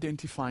not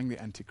identifying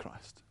the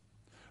Antichrist.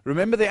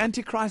 Remember, the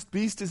Antichrist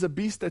beast is a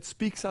beast that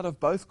speaks out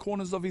of both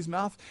corners of his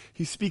mouth.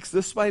 He speaks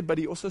this way, but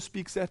he also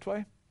speaks that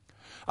way.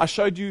 I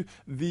showed you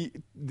the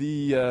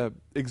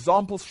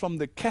examples from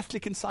the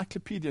Catholic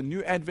Encyclopedia,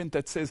 New Advent,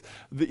 that says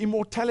the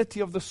immortality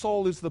of the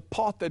soul is the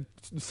part that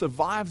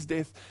survives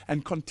death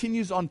and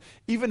continues on,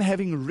 even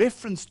having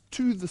reference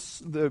to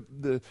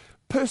the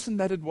person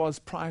that it was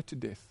prior to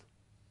death.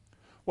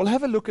 Well,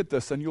 have a look at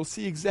this, and you'll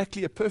see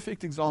exactly a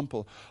perfect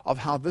example of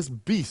how this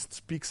beast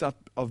speaks out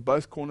of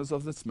both corners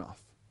of its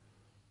mouth.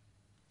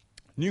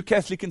 New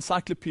Catholic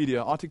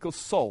Encyclopedia, article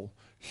soul,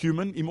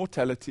 human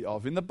immortality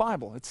of, in the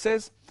Bible. It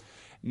says,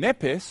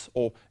 nepes,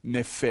 or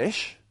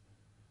nefesh,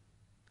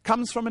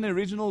 comes from an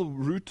original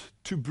root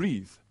to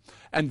breathe,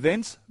 and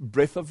thence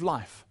breath of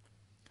life.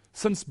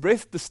 Since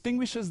breath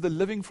distinguishes the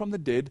living from the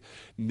dead,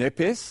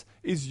 nepes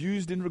is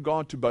used in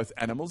regard to both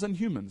animals and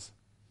humans.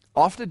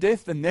 After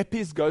death, the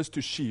nepes goes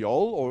to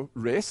Sheol, or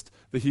rest,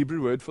 the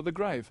Hebrew word for the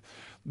grave.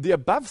 The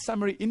above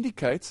summary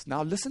indicates,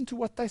 now listen to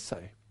what they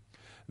say,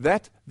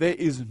 that there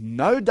is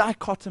no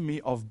dichotomy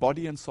of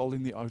body and soul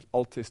in the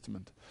Old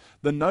Testament.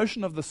 The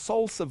notion of the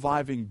soul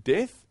surviving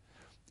death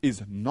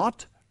is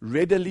not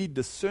readily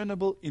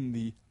discernible in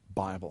the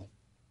Bible.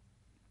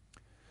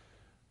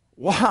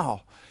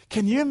 Wow!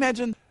 Can you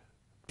imagine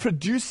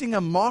producing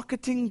a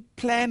marketing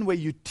plan where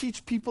you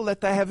teach people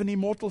that they have an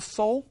immortal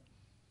soul?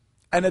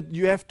 And that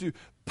you have to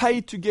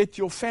pay to get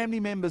your family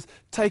members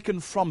taken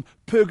from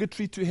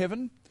purgatory to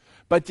heaven?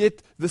 But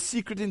yet the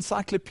secret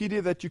encyclopedia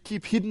that you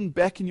keep hidden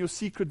back in your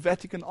secret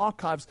Vatican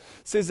archives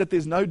says that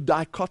there's no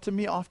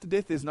dichotomy after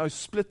death, there's no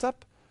split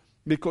up,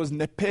 because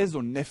nepes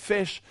or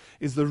nefesh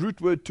is the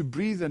root word to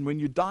breathe, and when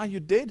you die,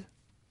 you're dead.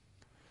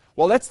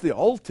 Well, that's the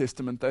Old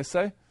Testament, they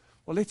say.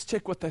 Well, let's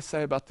check what they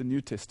say about the New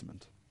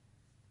Testament.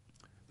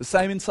 The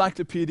same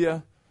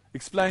encyclopedia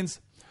explains,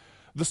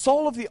 the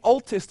soul of the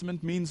Old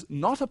Testament means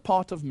not a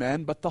part of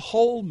man, but the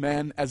whole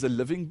man as a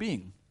living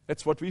being.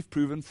 That's what we've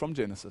proven from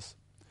Genesis.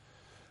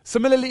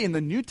 Similarly, in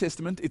the New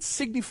Testament, it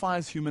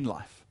signifies human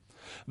life,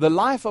 the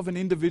life of an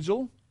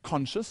individual,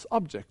 conscious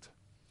object.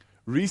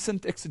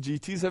 Recent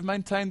exegetes have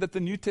maintained that the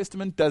New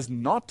Testament does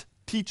not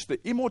teach the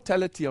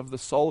immortality of the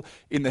soul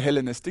in the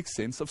Hellenistic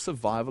sense of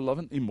survival of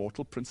an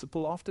immortal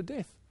principle after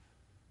death.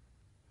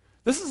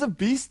 This is a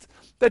beast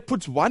that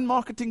puts one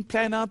marketing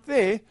plan out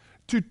there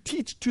to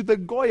teach to the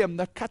goyim,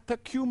 the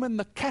katakumen,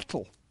 the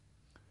cattle.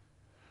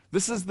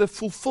 This is the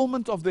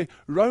fulfillment of the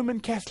Roman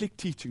Catholic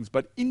teachings,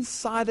 but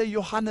insider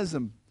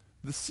Johannism,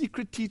 the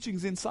secret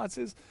teachings inside,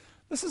 says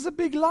this is a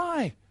big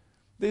lie.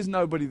 There's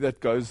nobody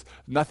that goes,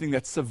 nothing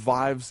that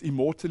survives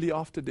immortally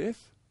after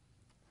death.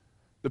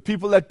 The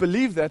people that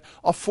believe that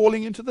are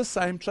falling into the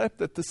same trap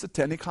that the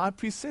satanic high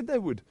priest said they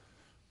would.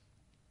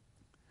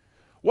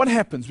 What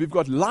happens? We've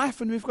got life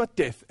and we've got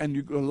death, and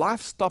your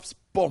life stops,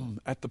 boom,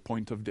 at the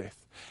point of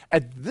death.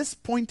 At this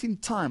point in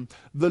time,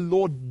 the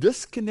Lord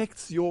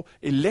disconnects your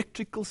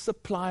electrical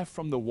supply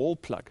from the wall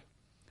plug.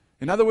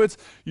 In other words,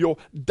 your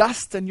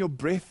dust and your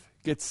breath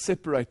get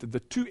separated. The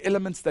two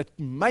elements that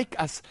make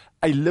us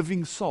a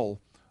living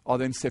soul are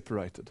then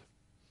separated.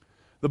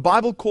 The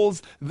Bible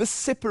calls this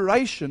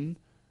separation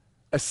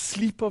a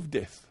sleep of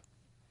death.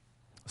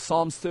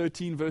 Psalms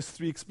 13 verse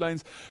 3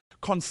 explains,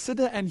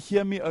 consider and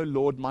hear me, O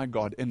Lord my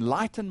God.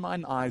 Enlighten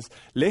mine eyes,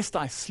 lest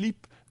I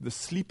sleep the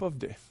sleep of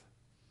death.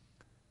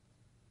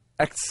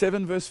 Acts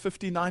 7 verse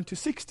 59 to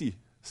 60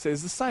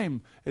 says the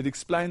same. It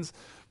explains,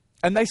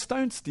 and they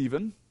stoned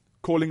Stephen,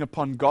 calling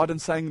upon God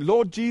and saying,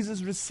 Lord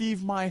Jesus,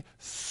 receive my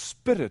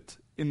spirit.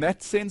 In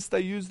that sense,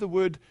 they use the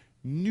word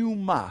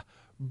pneuma,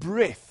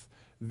 breath,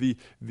 the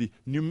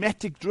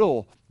pneumatic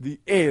drill, the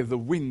air, the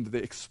wind,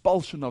 the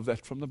expulsion of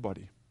that from the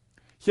body.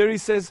 Here he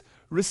says,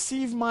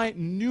 receive my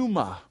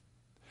pneuma.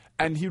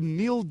 And he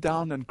kneeled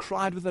down and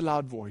cried with a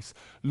loud voice,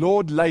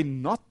 Lord, lay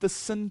not the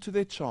sin to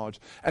their charge.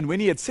 And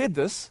when he had said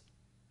this,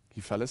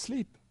 he fell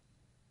asleep.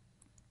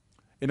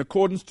 In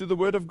accordance to the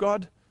word of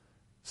God,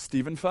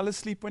 Stephen fell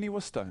asleep when he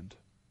was stoned.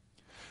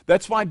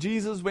 That's why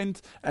Jesus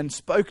went and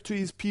spoke to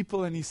his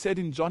people, and he said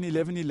in John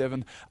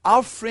 11:11,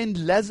 our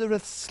friend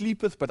Lazarus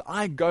sleepeth, but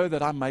I go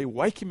that I may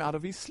wake him out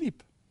of his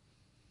sleep.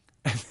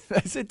 And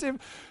they said to him,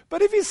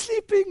 but if he's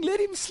sleeping, let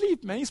him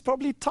sleep, man. He's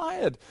probably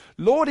tired.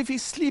 Lord, if he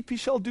sleep, he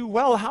shall do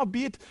well.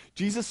 Howbeit,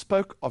 Jesus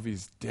spoke of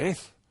his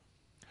death.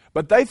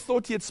 But they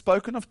thought he had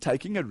spoken of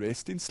taking a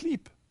rest in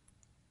sleep.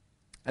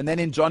 And then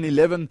in John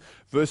 11,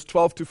 verse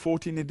 12 to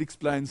 14, it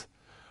explains,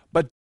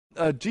 but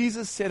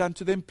Jesus said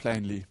unto them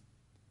plainly,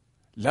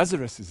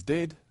 Lazarus is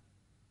dead.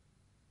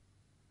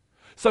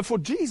 So for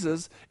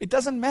Jesus, it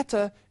doesn't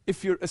matter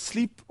if you're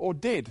asleep or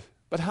dead.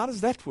 But how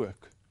does that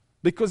work?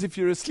 Because if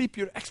you're asleep,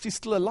 you're actually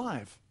still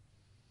alive.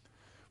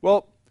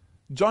 Well,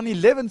 John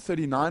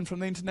 11:39 from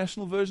the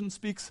International Version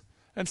speaks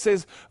and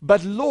says,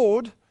 but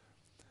Lord,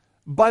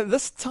 by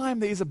this time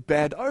there is a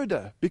bad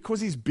odor,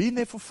 because he's been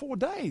there for 4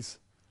 days.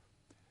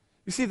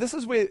 You see, this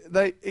is where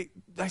they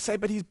say,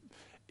 but he's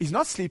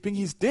not sleeping,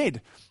 he's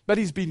dead. But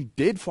he's been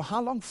dead for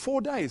how long? 4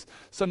 days.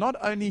 So not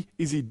only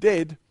is he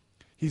dead,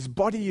 his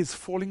body is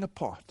falling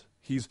apart.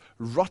 He's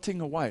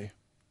rotting away.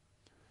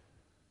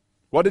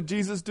 What did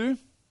Jesus do?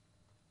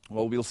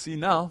 Well, we'll see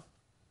now.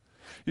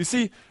 You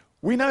see,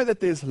 we know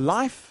that there's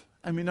life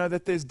and we know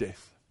that there's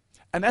death.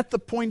 And at the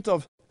point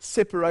of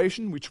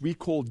separation, which we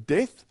call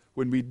death,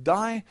 when we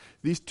die,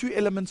 these two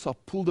elements are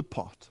pulled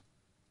apart.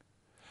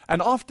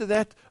 And after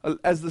that,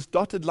 as this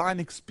dotted line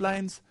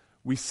explains,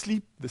 we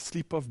sleep the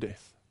sleep of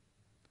death.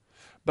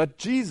 But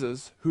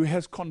Jesus, who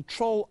has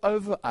control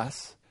over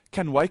us,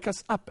 can wake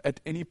us up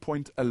at any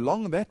point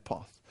along that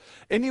path.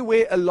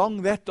 Anywhere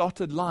along that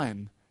dotted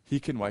line, he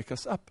can wake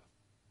us up.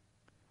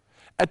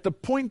 At the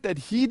point that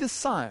he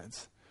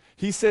decides,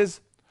 he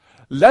says,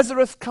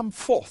 Lazarus, come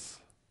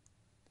forth.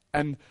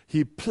 And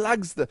he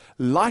plugs the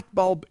light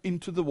bulb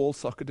into the wall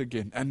socket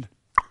again. And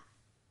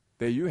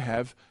there you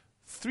have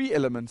 3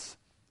 elements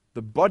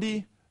the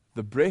body,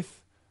 the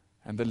breath,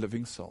 and the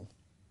living soul.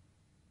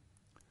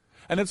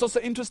 And it's also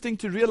interesting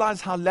to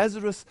realize how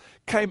Lazarus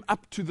came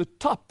up to the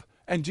top,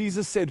 and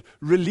Jesus said,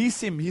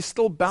 release him, he's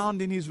still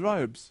bound in his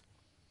robes.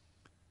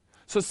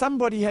 So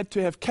somebody had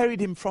to have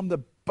carried him from the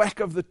back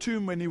of the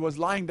tomb when he was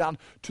lying down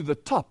to the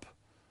top.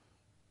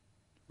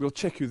 We'll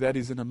check who that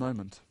is in a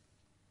moment.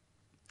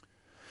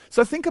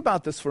 So think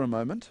about this for a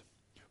moment.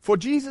 For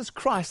Jesus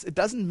Christ, it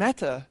doesn't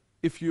matter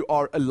if you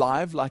are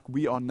alive like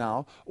we are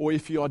now, or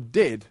if you are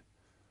dead.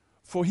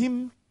 For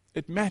him,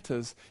 it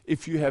matters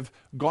if you have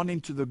gone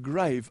into the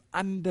grave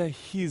under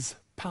his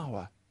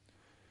power.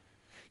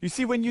 You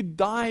see, when you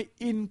die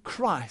in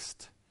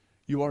Christ,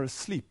 you are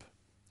asleep.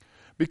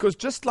 Because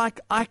just like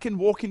I can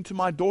walk into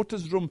my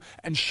daughter's room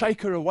and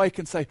shake her awake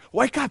and say,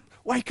 wake up,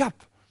 wake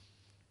up.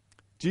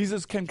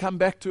 Jesus can come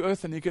back to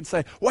earth and he can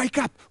say, wake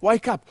up,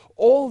 wake up.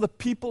 All the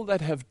people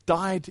that have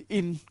died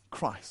in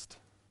Christ.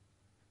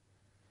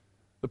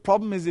 The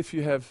problem is if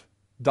you have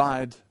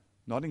died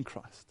not in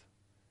Christ,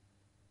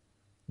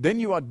 then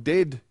you are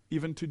dead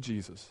even to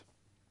Jesus.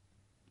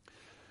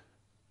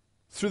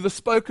 Through the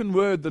spoken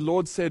word, the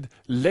Lord said,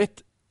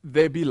 let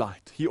there be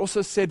light. He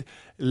also said,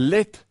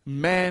 let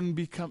man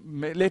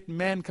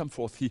come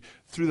forth. He,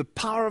 through the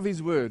power of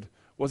his word,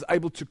 was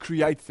able to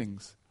create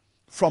things.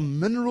 From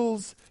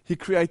minerals, he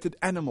created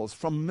animals.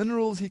 From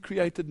minerals, he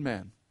created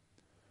man.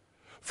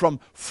 From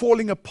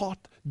falling apart,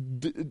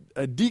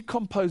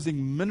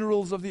 decomposing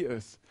minerals of the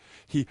earth,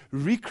 he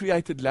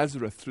recreated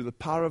Lazarus through the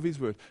power of his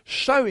word,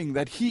 showing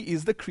that he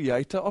is the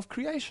creator of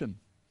creation.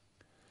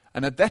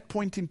 And at that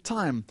point in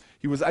time,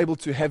 he was able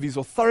to have his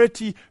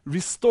authority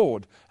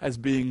restored as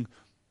being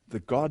the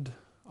God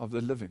of the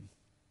living.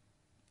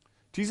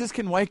 Jesus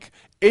can wake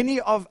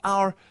any of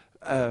our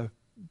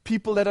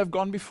people that have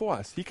gone before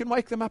us. He can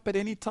wake them up at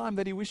any time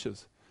that he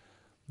wishes.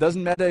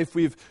 Doesn't matter if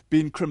we've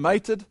been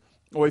cremated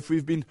or if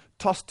we've been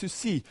tossed to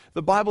sea.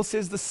 The Bible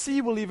says the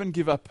sea will even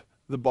give up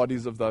the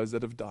bodies of those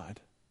that have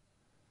died.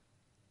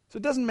 So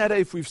it doesn't matter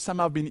if we've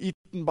somehow been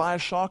eaten by a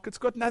shark. It's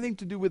got nothing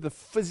to do with the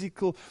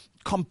physical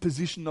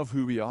composition of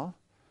who we are.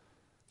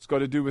 It's got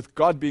to do with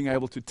God being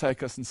able to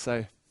take us and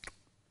say,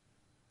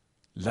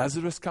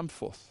 Lazarus, come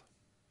forth.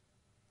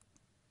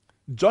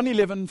 John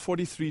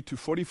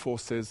 11:43-44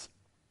 says,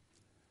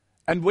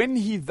 and when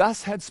he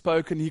thus had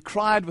spoken, he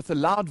cried with a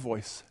loud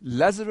voice,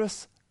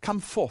 Lazarus, come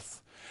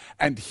forth.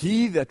 And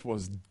he that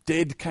was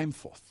dead came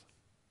forth.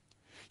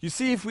 You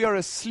see, if we are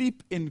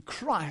asleep in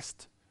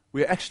Christ,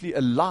 we are actually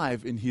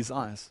alive in his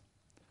eyes.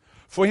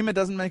 For him, it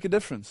doesn't make a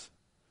difference,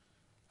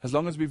 as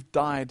long as we've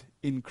died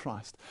in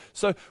Christ.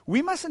 So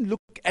we mustn't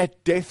look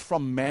at death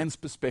from man's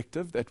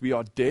perspective, that we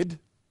are dead.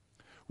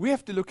 We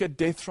have to look at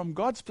death from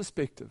God's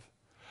perspective.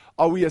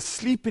 Are we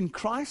asleep in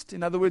Christ?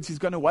 In other words, he's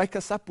going to wake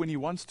us up when he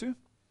wants to.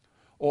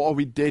 Or are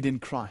we dead in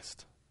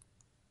Christ?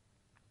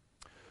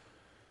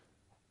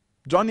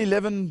 John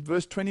 11,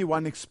 verse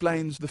 21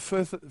 explains the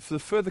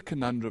further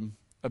conundrum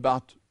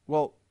about,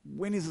 well,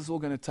 when is this all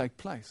going to take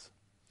place?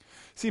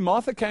 See,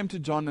 Martha came to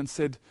John and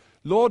said,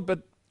 Lord,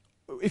 but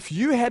if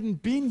you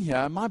hadn't been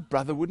here, my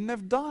brother wouldn't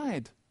have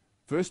died.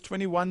 Verse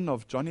 21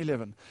 of John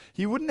 11.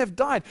 He wouldn't have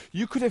died.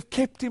 You could have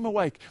kept him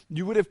awake.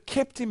 You would have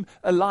kept him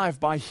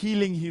alive by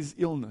healing his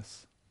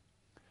illness.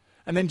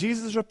 And then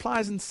Jesus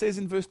replies and says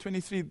in verse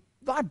 23,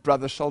 thy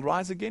brother shall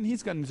rise again.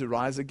 He's going to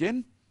rise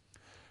again.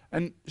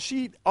 And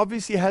she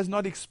obviously has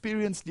not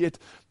experienced yet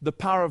the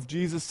power of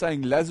Jesus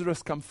saying,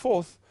 Lazarus, come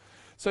forth.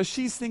 So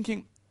she's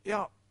thinking,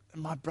 yeah,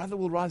 my brother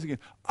will rise again.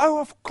 Oh,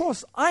 of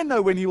course, I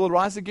know when he will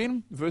rise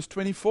again. Verse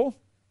 24.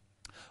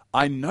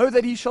 I know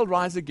that he shall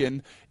rise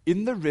again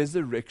in the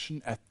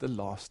resurrection at the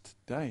last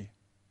day.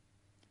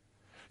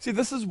 See,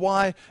 this is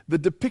why the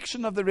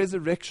depiction of the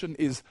resurrection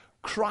is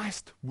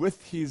Christ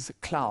with his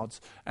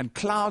clouds, and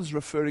clouds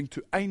referring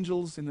to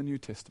angels in the New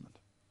Testament.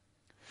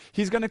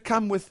 He's going to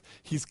come with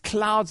his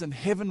clouds and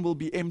heaven will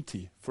be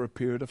empty for a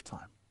period of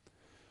time.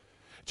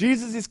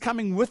 Jesus is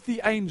coming with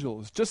the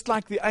angels, just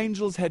like the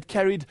angels had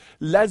carried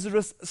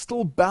Lazarus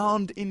still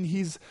bound in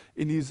his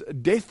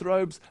death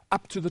robes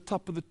up to the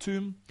top of the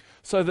tomb.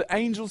 So the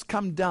angels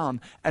come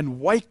down and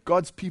wake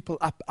God's people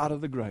up out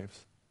of the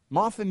graves.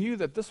 Martha knew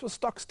that this was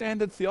stock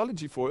standard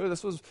theology for her.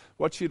 This was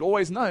what she'd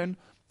always known.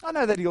 I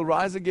know that he'll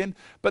rise again,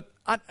 but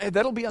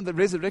that'll be on the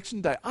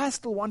resurrection day. I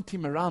still want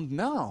him around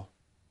now.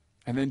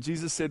 And then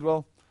Jesus said,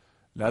 well,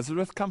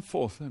 Lazarus, come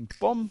forth. And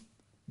boom,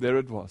 there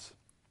it was.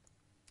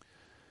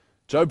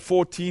 Job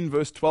 14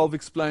 verse 12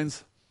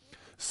 explains,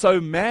 so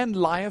man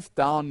lieth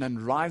down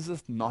and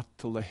riseth not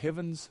till the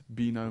heavens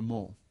be no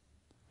more.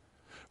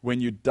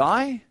 When you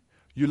die,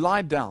 you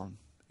lie down.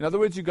 In other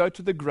words, you go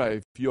to the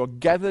grave. You are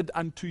gathered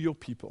unto your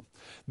people.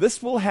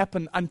 This will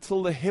happen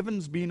until the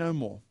heavens be no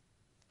more.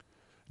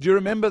 Do you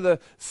remember the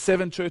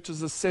 7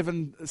 churches, the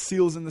 7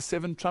 seals and the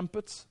 7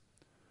 trumpets?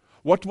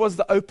 What was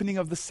the opening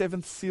of the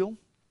 7th seal?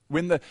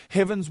 When the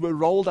heavens were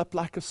rolled up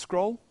like a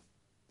scroll?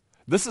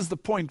 This is the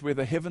point where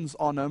the heavens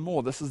are no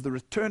more. This is the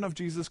return of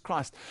Jesus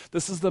Christ.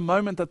 This is the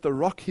moment that the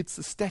rock hits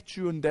the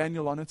statue and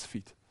Daniel on its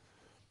feet.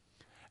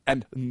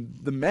 And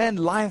the man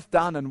lieth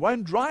down and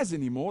won't rise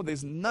anymore.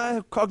 There's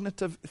no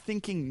cognitive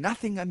thinking,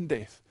 nothing in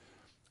death,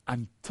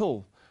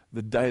 until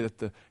the day that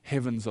the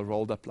heavens are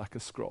rolled up like a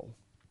scroll.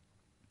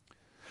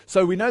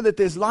 So we know that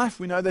there's life,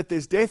 we know that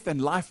there's death,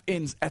 and life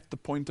ends at the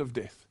point of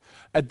death.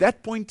 At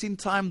that point in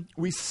time,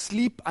 we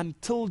sleep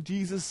until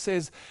Jesus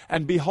says,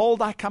 and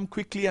behold, I come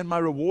quickly, and my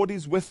reward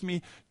is with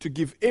me to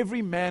give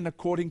every man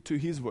according to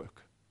his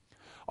work.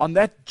 On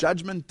that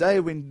judgment day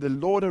when the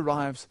Lord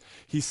arrives,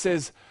 he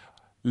says,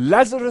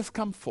 Lazarus,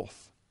 come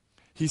forth.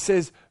 He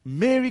says,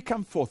 Mary,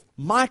 come forth.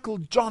 Michael,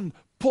 John,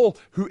 Paul,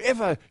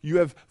 whoever you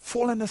have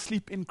fallen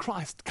asleep in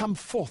Christ, come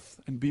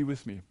forth and be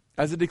with me.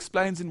 As it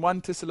explains in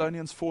 1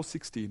 Thessalonians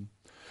 4:16,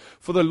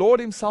 for the Lord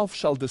himself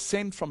shall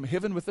descend from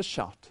heaven with a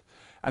shout,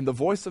 and the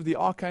voice of the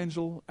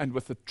archangel, and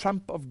with the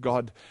trump of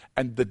God,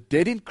 and the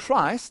dead in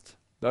Christ,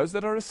 those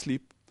that are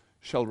asleep,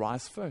 shall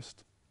rise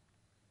first.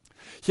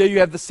 Here you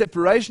have the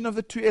separation of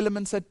the two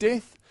elements at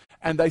death,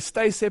 and they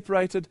stay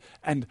separated,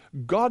 and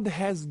God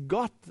has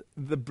got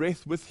the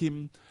breath with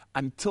him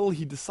until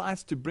he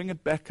decides to bring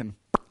it back and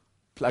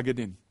plug it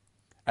in.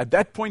 At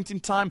that point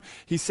in time,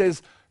 he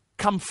says,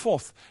 come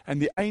forth,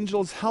 and the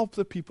angels help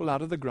the people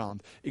out of the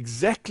ground,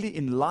 exactly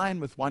in line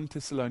with 1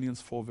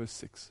 Thessalonians 4 verse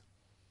 6.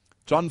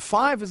 John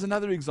 5 is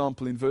another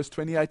example. In verse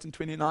 28 and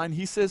 29,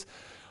 he says,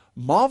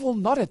 marvel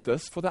not at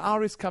this, for the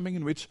hour is coming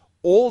in which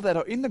all that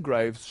are in the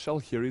graves shall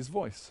hear his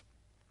voice,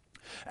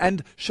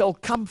 and shall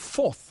come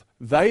forth,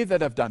 they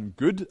that have done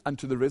good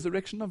unto the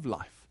resurrection of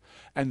life,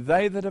 and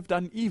they that have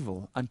done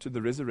evil unto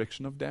the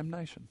resurrection of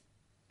damnation.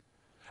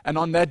 And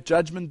on that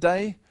judgment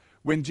day,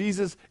 when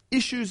Jesus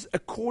issues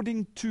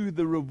according to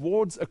the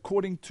rewards,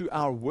 according to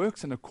our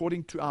works and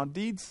according to our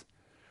deeds,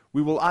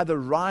 we will either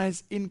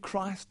rise in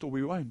Christ or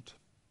we won't.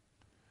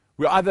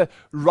 We'll either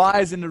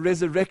rise in the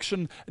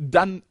resurrection,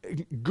 done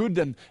good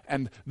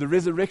and the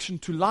resurrection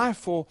to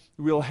life, or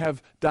we'll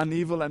have done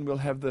evil and we'll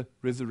have the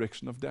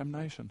resurrection of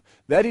damnation.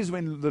 That is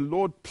when the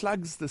Lord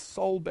plugs the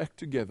soul back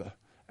together,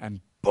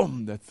 and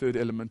boom, that third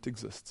element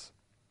exists.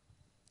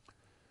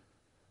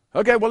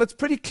 Okay, well, it's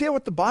pretty clear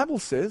what the Bible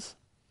says.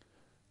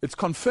 It's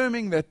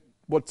confirming that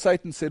what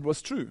Satan said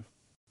was true.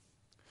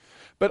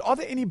 But are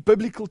there any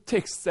biblical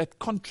texts that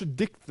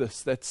contradict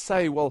this, that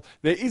say, well,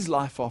 there is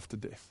life after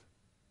death?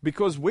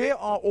 Because where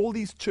are all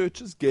these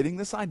churches getting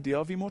this idea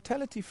of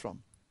immortality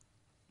from?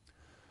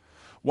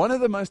 One of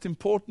the most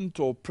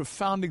important or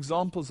profound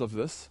examples of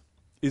this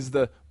is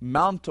the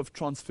Mount of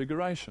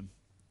Transfiguration.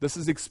 This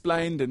is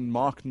explained in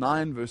Mark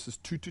 9 verses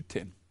 2 to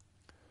 10.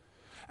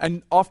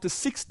 And after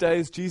 6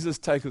 days Jesus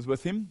taketh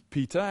with him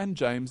Peter and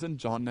James and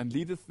John, and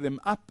leadeth them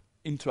up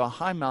into a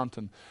high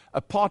mountain,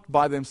 apart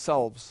by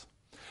themselves.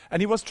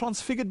 And he was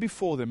transfigured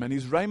before them, and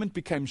his raiment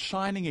became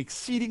shining,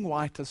 exceeding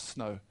white as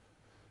snow,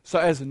 so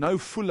as no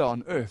fuller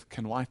on earth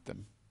can white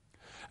them.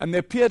 And there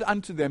appeared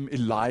unto them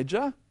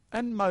Elijah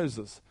and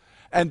Moses,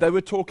 and they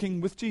were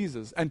talking with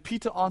Jesus. And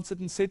Peter answered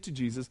and said to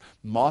Jesus,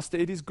 Master,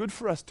 it is good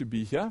for us to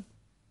be here.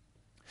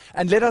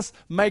 And let us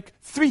make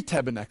 3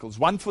 tabernacles,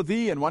 one for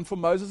thee, and one for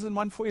Moses, and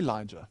one for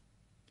Elijah.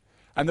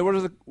 And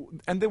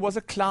there was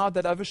a cloud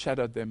that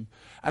overshadowed them,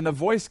 and a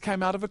voice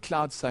came out of a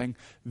cloud saying,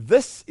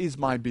 This is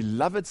my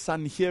beloved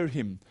Son, hear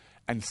him.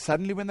 And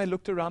suddenly when they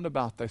looked around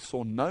about, they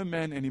saw no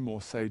man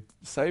anymore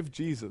save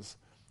Jesus,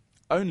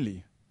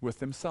 only with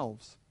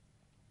themselves.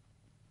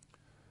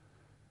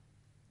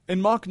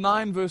 In Mark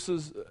 9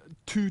 verses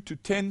 2 to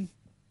 10,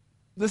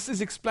 this is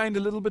explained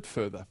a little bit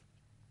further.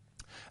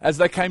 As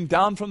they came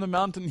down from the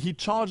mountain, he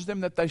charged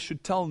them that they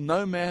should tell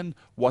no man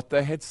what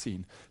they had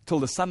seen, till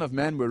the Son of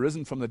Man were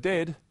risen from the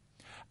dead.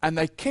 And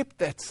they kept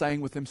that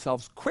saying with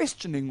themselves,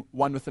 questioning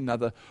one with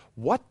another,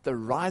 what the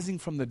rising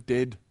from the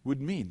dead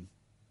would mean.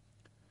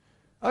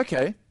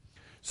 Okay,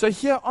 so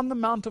here on the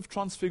Mount of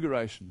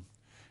Transfiguration,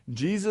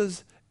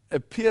 Jesus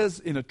appears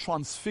in a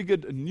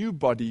transfigured new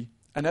body,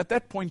 and at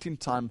that point in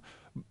time,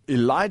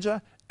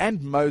 Elijah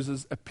and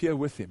Moses appear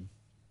with him.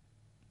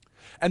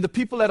 And the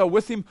people that are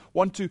with him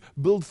want to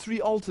build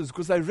 3 altars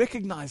because they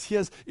recognize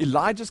here's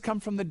Elijah's come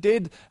from the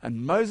dead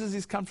and Moses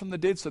is come from the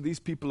dead. So these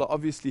people are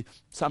obviously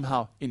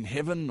somehow in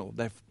heaven, or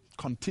they've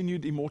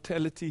continued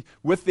immortality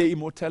with their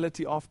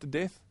immortality after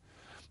death.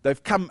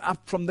 They've come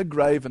up from the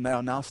grave and they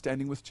are now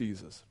standing with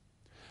Jesus.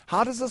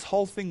 How does this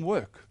whole thing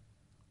work?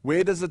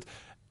 Where does it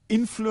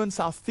influence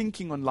our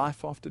thinking on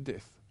life after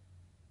death?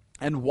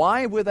 And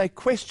why were they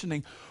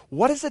questioning,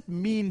 what does it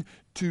mean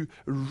to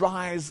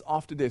rise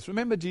after death?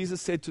 Remember,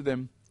 Jesus said to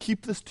them,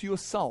 keep this to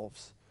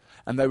yourselves.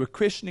 And they were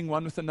questioning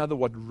one with another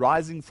what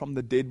rising from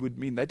the dead would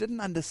mean. They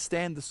didn't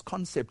understand this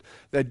concept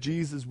that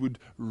Jesus would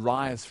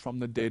rise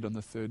from the dead on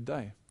the 3rd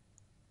day.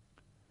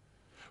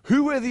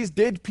 Who were these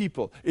dead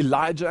people?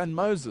 Elijah and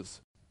Moses.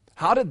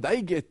 How did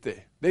they get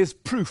there? There's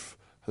proof.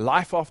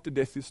 Life after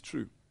death is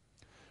true.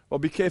 Well,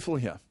 be careful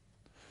here.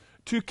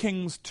 2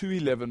 Kings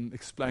 2:11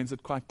 explains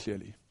it quite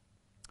clearly.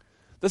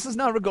 This is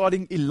now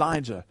regarding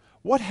Elijah.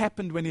 What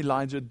happened when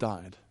Elijah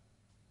died?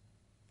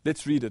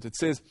 Let's read it. It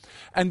says,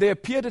 And there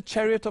appeared a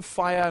chariot of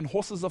fire and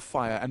horses of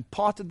fire, and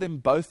parted them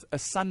both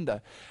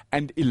asunder.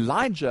 And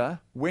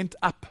Elijah went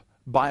up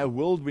by a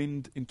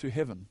whirlwind into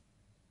heaven.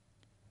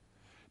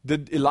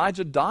 Did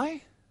Elijah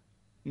die?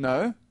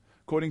 No.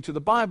 According to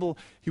the Bible,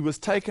 he was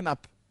taken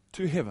up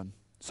to heaven.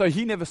 So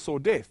he never saw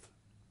death.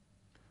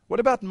 What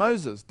about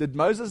Moses? Did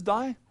Moses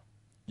die?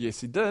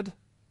 Yes, he did.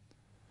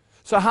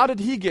 So how did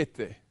he get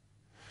there?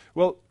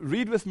 Well,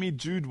 read with me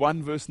Jude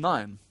 1 verse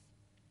 9.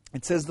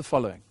 It says the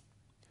following.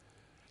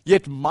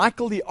 Yet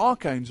Michael the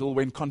archangel,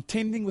 when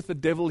contending with the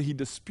devil, he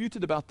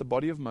disputed about the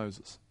body of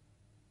Moses.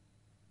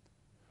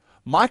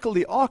 Michael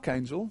the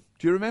archangel,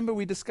 do you remember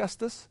we discussed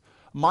this?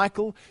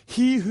 Michael,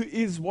 he who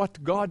is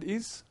what God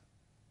is.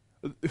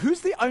 Who's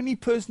the only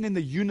person in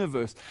the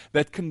universe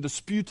that can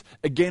dispute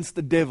against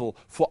the devil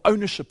for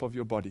ownership of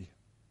your body?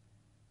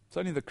 It's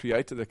only the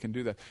Creator that can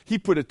do that. He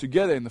put it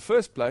together in the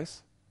first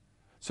place.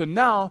 So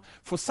now,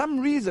 for some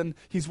reason,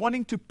 he's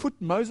wanting to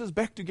put Moses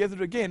back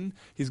together again.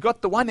 He's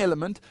got the one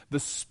element, the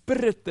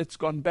spirit that's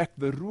gone back,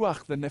 the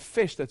ruach, the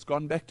nefesh that's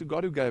gone back to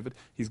God who gave it.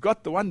 He's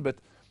got the one bit.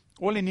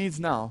 All he needs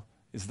now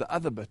is the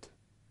other bit.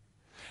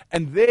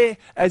 And there,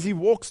 as he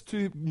walks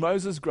to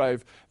Moses'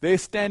 grave, they're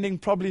standing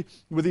probably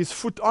with his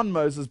foot on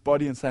Moses'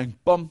 body and saying,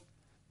 "Bum,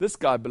 this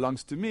guy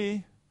belongs to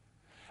me."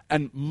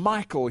 And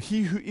Michael,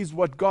 he who is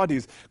what God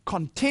is,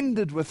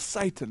 contended with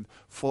Satan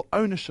for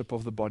ownership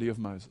of the body of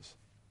Moses.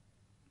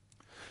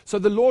 So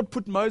the Lord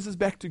put Moses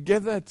back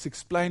together. It's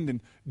explained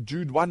in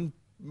Jude 1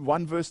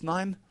 verse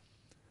 9.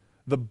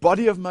 The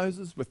body of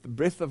Moses with the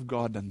breath of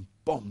God, and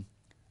boom.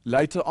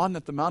 Later on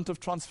at the Mount of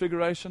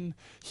Transfiguration,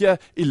 here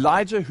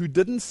Elijah, who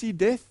didn't see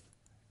death,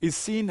 is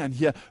seen, and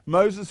here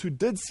Moses, who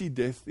did see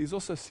death, is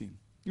also seen.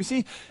 You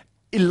see,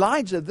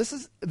 Elijah, this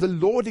is the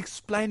Lord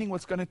explaining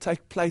what's going to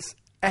take place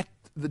at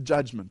the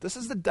judgment. This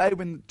is the day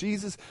when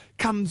Jesus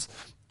comes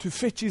to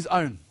fetch his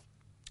own,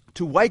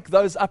 to wake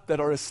those up that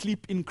are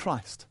asleep in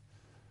Christ.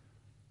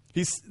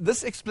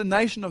 This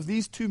explanation of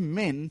these two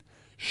men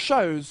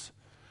shows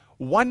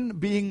one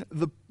being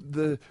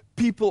the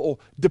people, or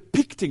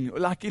depicting,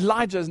 like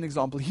Elijah as an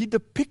example, he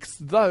depicts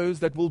those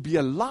that will be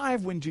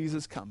alive when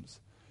Jesus comes.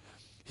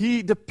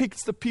 He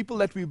depicts the people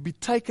that will be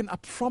taken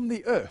up from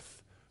the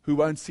earth who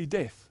won't see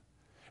death.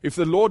 If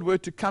the Lord were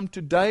to come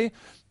today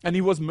and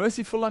he was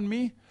merciful on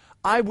me,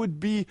 I would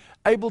be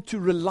able to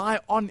rely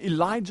on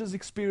Elijah's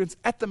experience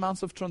at the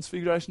Mount of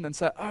Transfiguration and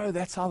say, oh,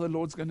 that's how the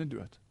Lord's going to do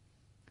it.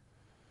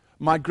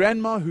 My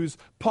grandma who's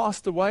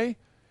passed away,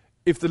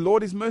 if the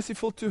Lord is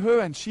merciful to her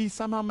and she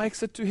somehow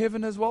makes it to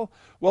heaven as well,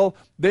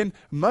 then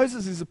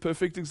Moses is a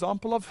perfect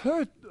example of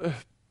her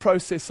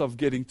process of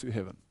getting to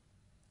heaven.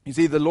 You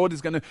see, the Lord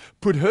is going to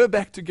put her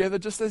back together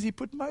just as he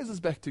put Moses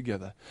back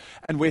together.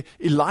 And where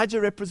Elijah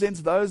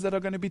represents those that are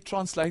going to be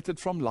translated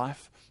from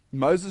life,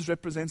 Moses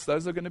represents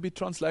those that are going to be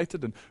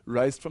translated and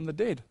raised from the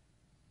dead.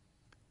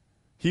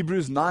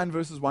 Hebrews 9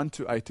 verses 1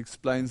 to 8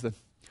 explains that,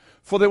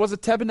 for there was a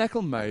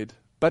tabernacle made,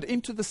 but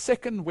into the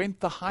second went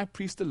the high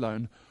priest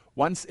alone,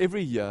 once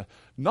every year,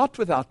 not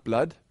without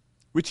blood,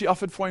 which he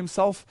offered for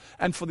himself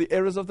and for the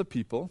errors of the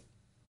people.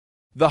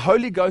 The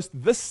Holy Ghost,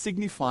 this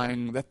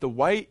signifying that the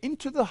way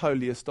into the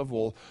holiest of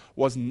all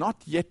was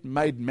not yet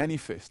made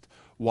manifest,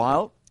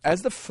 while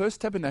as the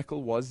first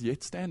tabernacle was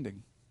yet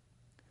standing.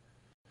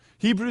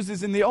 Hebrews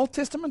is in the Old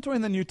Testament or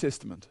in the New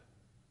Testament?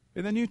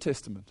 In the New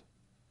Testament.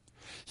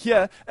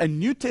 Here, a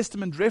New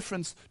Testament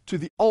reference to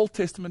the Old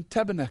Testament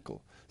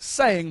tabernacle,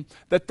 saying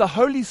that the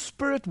Holy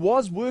Spirit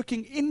was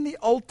working in the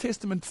Old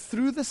Testament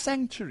through the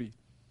sanctuary,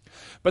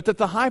 but that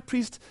the high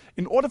priest,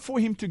 in order for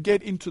him to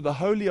get into the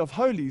Holy of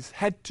Holies,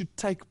 had to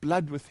take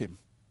blood with him.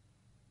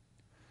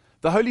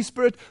 The Holy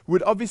Spirit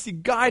would obviously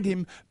guide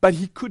him, but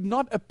he could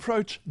not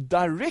approach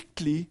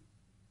directly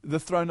the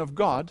throne of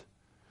God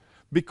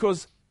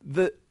because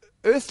the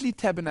earthly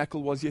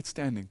tabernacle was yet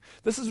standing.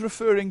 This is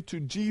referring to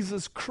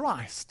Jesus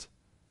Christ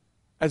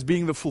as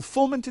being the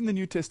fulfillment in the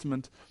New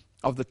Testament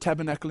of the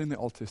tabernacle in the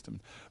Old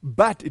Testament.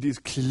 But it is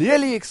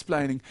clearly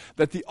explaining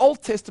that the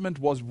Old Testament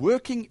was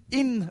working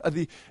in,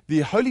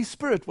 the Holy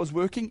Spirit was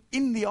working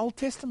in the Old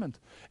Testament,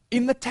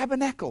 in the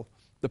tabernacle.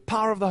 The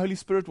power of the Holy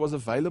Spirit was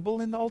available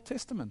in the Old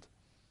Testament.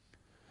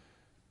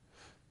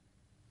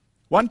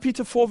 1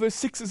 Peter 4 verse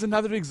 6 is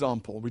another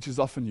example which is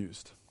often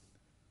used.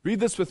 Read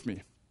this with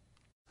me.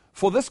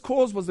 For this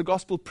cause was the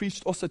gospel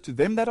preached also to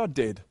them that are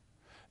dead,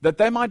 that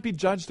they might be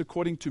judged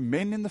according to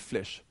men in the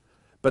flesh,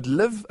 but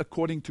live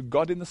according to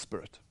God in the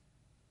Spirit.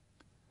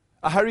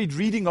 A hurried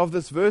reading of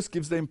this verse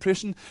gives the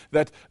impression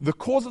that the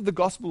cause of the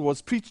gospel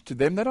was preached to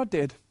them that are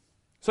dead.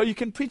 So you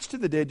can preach to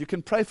the dead, you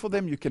can pray for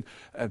them, you can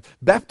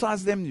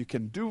baptize them, you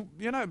can do,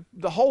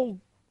 the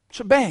whole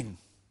shebang.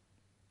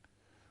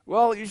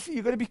 Well,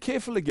 you've got to be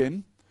careful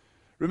again.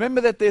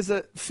 Remember that there's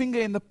a finger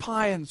in the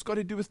pie and it's got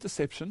to do with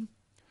deception.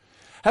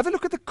 Have a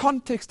look at the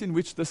context in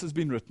which this has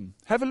been written.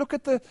 Have a look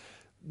at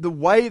the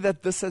way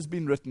that this has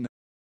been written.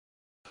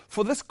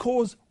 For this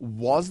cause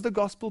was the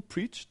gospel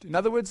preached. In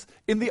other words,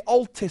 in the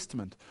Old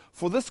Testament.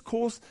 For this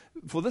cause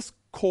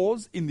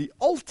in the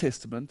Old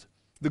Testament,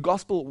 the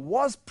gospel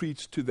was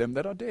preached to them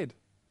that are dead.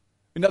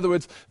 In other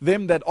words,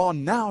 them that are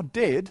now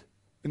dead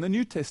in the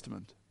New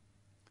Testament.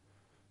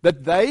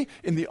 That they,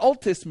 in the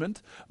Old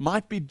Testament,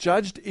 might be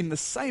judged in the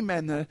same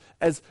manner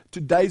as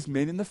today's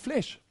men in the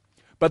flesh.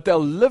 But they'll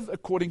live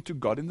according to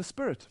God in the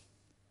Spirit.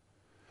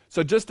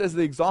 So just as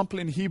the example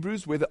in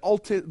Hebrews, where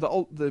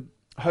the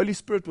Holy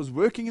Spirit was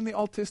working in the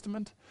Old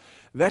Testament,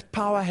 that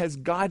power has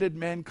guided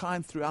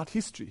mankind throughout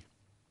history.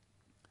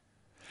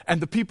 And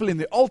the people in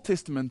the Old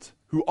Testament,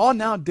 who are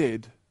now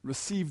dead,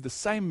 received the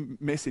same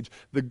message.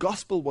 The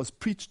gospel was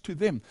preached to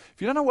them.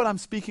 If you don't know what I'm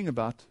speaking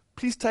about,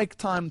 please take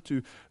time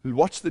to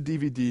watch the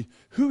DVD,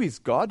 Who is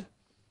God?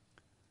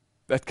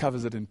 That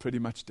covers it in pretty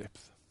much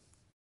depth.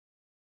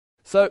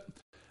 So,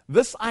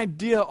 this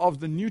idea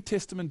of the New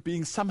Testament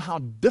being somehow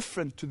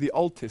different to the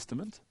Old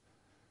Testament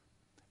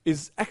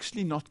is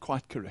actually not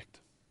quite correct.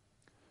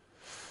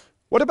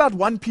 What about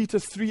 1 Peter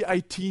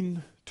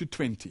 3:18 to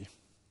 20?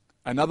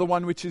 Another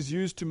one which is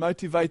used to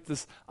motivate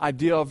this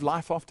idea of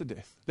life after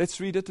death. Let's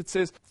read it. It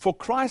says, "For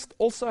Christ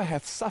also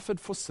hath suffered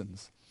for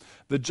sins,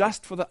 the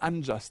just for the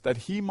unjust, that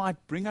he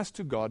might bring us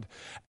to God,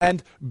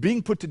 and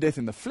being put to death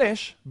in the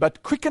flesh,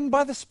 but quickened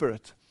by the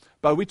Spirit,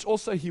 by which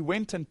also he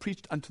went and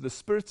preached unto the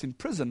spirits in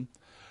prison,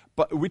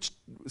 but which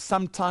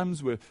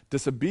sometimes were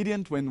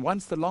disobedient, when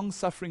once the long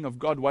suffering of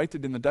God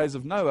waited in the days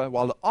of Noah,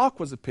 while the ark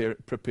was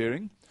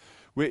preparing,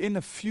 wherein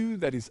a few,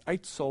 that is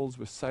 8 souls,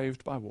 were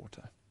saved by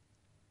water."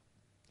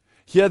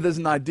 Here there's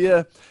an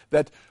idea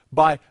that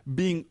by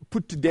being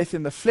put to death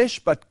in the flesh,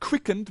 but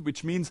quickened,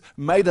 which means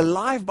made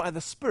alive by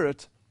the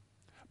Spirit,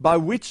 by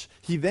which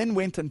he then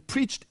went and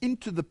preached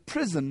into the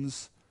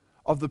prisons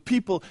of the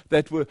people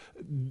that were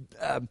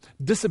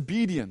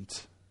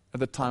disobedient at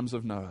the times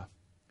of Noah.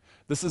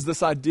 This is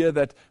this idea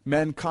that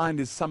mankind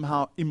is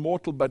somehow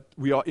immortal, but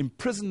we are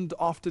imprisoned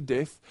after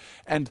death.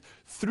 And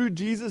through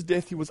Jesus'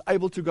 death, he was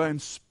able to go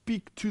and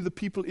speak to the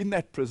people in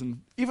that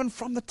prison, even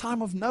from the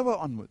time of Noah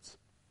onwards.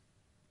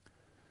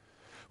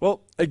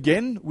 Well,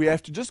 again, we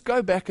have to just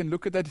go back and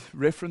look at that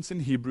reference in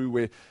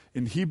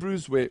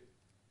Hebrews, where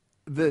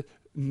the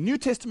New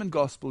Testament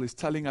gospel is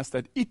telling us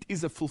that it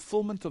is a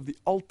fulfillment of the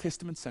Old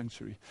Testament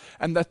sanctuary,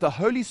 and that the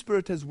Holy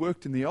Spirit has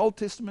worked in the Old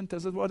Testament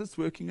as what it's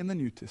working in the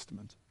New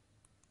Testament.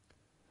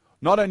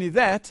 Not only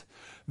that,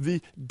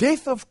 the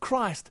death of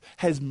Christ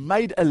has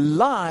made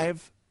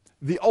alive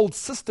the old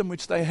system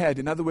which they had.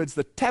 In other words,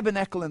 the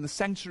tabernacle and the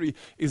sanctuary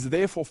is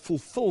therefore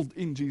fulfilled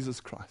in Jesus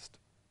Christ.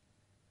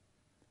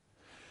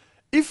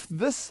 If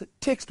this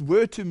text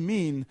were to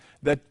mean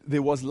that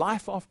there was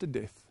life after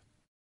death,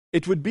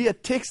 it would be a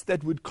text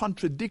that would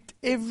contradict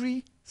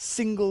every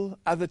single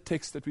other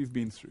text that we've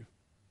been through.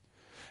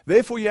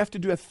 Therefore, you have to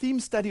do a theme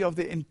study of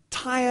the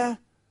entire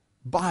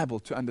Bible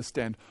to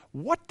understand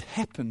what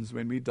happens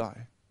when we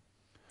die.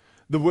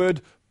 The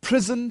word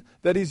prison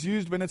that is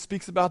used when it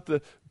speaks about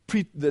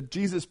that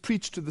Jesus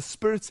preached to the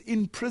spirits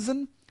in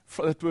prison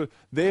that were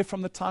there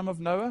from the time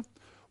of Noah,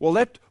 well,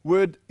 that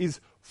word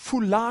is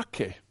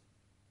phulake,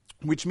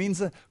 which means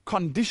a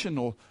condition,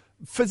 or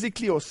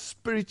physically or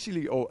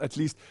spiritually, or at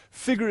least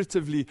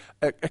figuratively,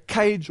 a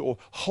cage or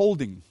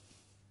holding.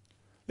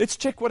 Let's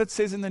check what it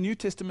says in the New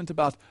Testament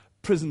about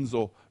prisons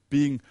or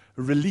being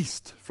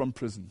released from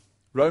prison.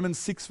 Romans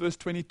 6 verse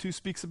 22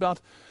 speaks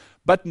about,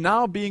 "But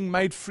now being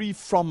made free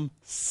from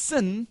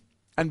sin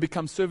and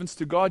become servants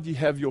to God, ye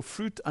have your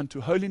fruit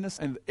unto holiness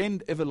and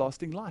end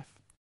everlasting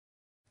life."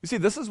 You see,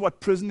 this is what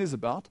prison is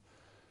about.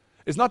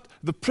 It's not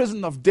the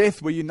prison of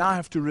death where you now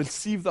have to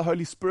receive the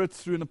Holy Spirit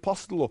through an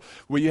apostle, or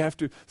where you have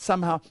to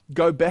somehow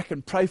go back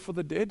and pray for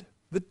the dead.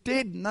 The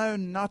dead know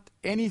not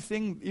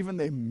anything, even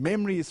their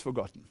memory is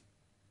forgotten.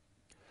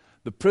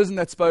 The prison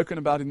that's spoken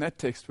about in that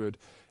text word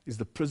is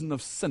the prison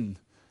of sin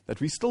that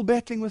we're still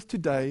battling with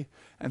today,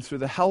 and through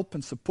the help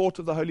and support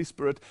of the Holy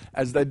Spirit,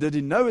 as they did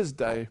in Noah's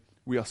day,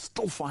 we are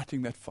still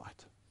fighting that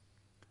fight.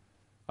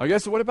 Okay,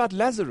 so what about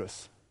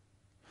Lazarus?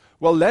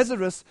 Well,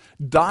 Lazarus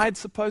died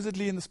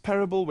supposedly in this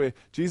parable where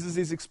Jesus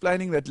is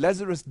explaining that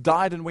Lazarus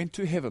died and went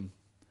to heaven.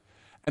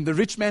 And the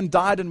rich man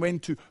died and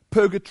went to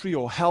purgatory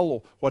or hell,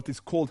 or what is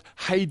called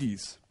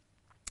Hades.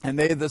 And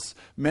there this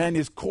man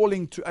is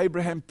calling to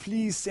Abraham,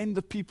 "Please send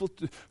the people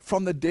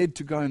from the dead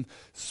to go and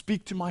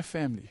speak to my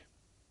family."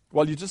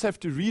 Well, you just have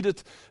to read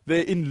it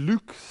there in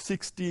Luke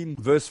 16,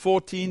 verse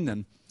 14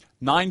 and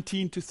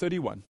 19 to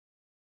 31.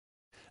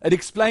 It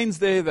explains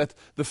there that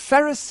the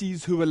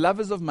Pharisees, who were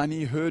lovers of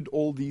money, heard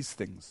all these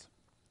things.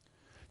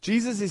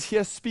 Jesus is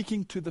here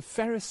speaking to the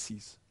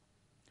Pharisees.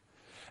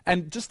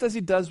 And just as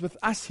he does with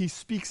us, he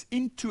speaks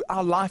into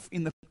our life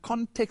in the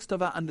context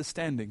of our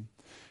understanding.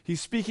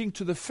 He's speaking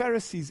to the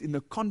Pharisees in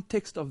the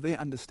context of their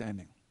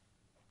understanding.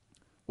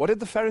 What did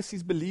the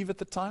Pharisees believe at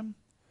the time?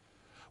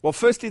 Well,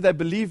 firstly, they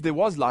believed there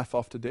was life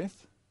after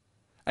death.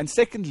 And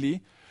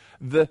secondly,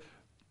 the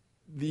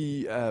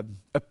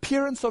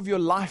appearance of your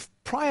life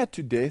prior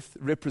to death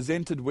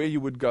represented where you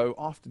would go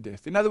after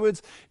death. In other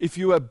words, if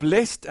you were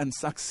blessed and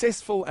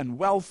successful and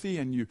wealthy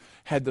and you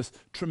had this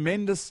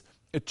tremendous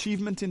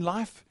achievement in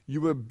life, you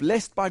were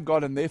blessed by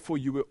God, and therefore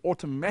you were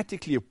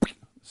automatically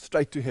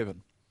straight to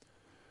heaven.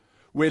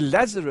 where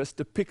Lazarus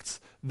depicts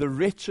the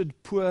wretched,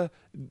 poor,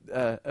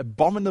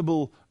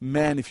 abominable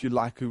man, if you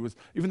like, who was,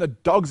 even the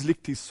dogs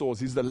licked his sores.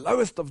 He's the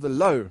lowest of the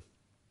low.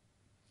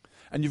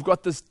 And you've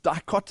got this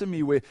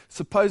dichotomy where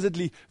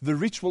supposedly the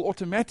rich will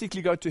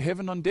automatically go to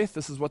heaven on death.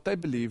 This is what they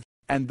believe.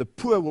 And the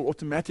poor will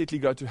automatically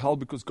go to hell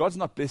because God's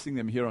not blessing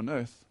them here on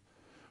earth.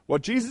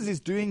 What Jesus is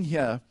doing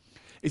here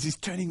is he's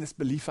turning this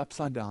belief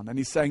upside down. And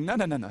he's saying, no.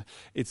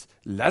 It's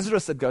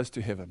Lazarus that goes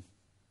to heaven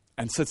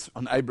and sits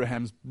on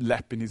Abraham's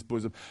lap in his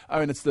bosom.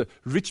 Oh, and it's the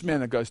rich man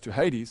that goes to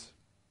Hades.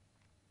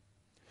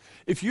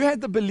 If you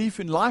had the belief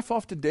in life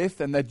after death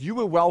and that you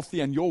were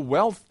wealthy and your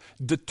wealth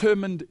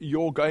determined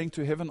your going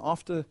to heaven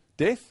after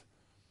death,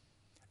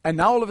 and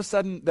now all of a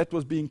sudden that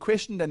was being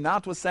questioned and now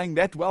it was saying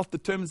that wealth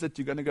determines that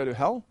you're going to go to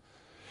hell,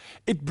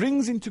 it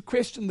brings into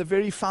question the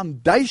very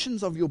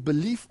foundations of your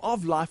belief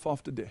of life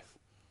after death.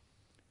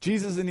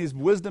 Jesus in his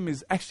wisdom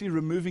is actually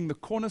removing the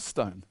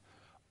cornerstone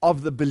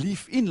of the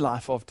belief in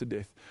life after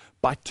death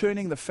by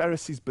turning the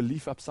Pharisees'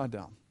 belief upside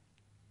down.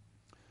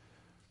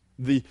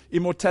 The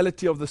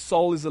immortality of the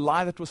soul is a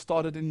lie that was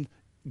started in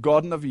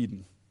Garden of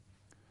Eden.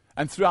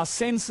 And through our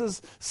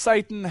senses,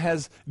 Satan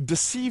has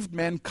deceived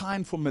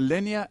mankind for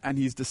millennia, and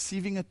he's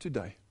deceiving it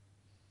today.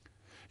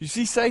 You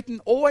see, Satan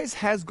always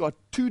has got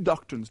two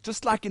doctrines,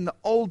 just like in the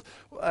old,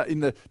 in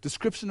the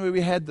description where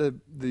we had the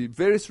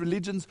various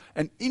religions,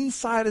 an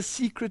insider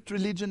secret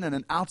religion and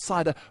an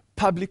outsider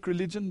public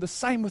religion, the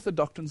same with the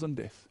doctrines on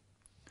death.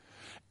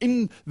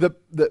 In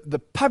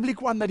the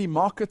public one that he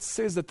markets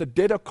says that the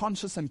dead are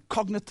conscious and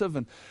cognitive,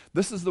 and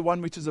this is the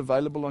one which is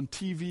available on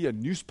TV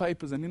and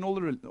newspapers and in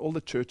all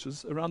the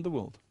churches around the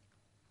world.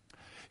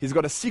 He's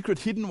got a secret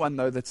hidden one,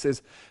 though, that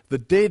says the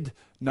dead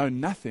know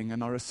nothing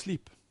and are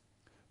asleep.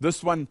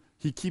 This one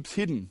he keeps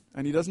hidden,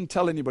 and he doesn't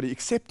tell anybody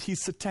except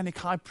his satanic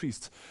high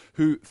priests,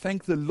 who,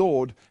 thank the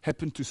Lord,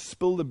 happened to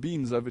spill the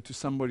beans over to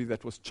somebody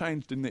that was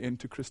changed in the end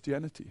to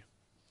Christianity.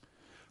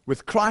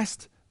 With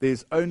Christ,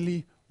 there's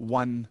only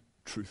one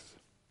truth.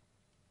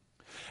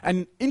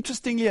 And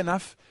interestingly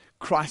enough,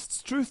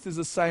 Christ's truth is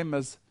the same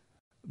as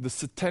the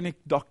satanic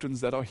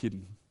doctrines that are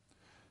hidden.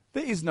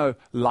 There is no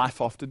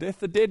life after death.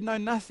 The dead know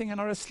nothing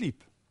and are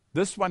asleep.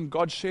 This one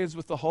God shares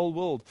with the whole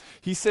world.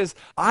 He says,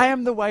 I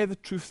am the way, the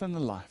truth, and the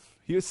life.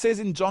 He says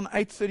in John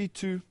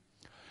 8:32,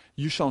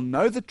 you shall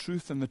know the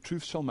truth, and the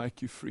truth shall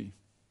make you free.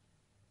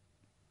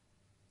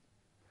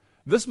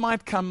 This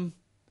might come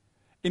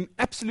in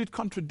absolute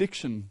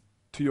contradiction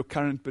to your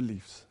current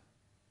beliefs.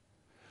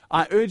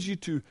 I urge you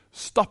to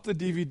stop the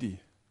DVD,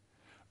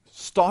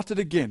 start it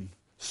again,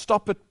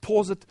 stop it,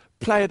 pause it,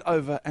 play it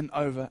over and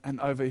over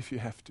and over if you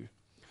have to.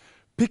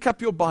 Pick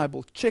up your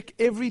Bible, check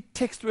every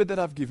text word that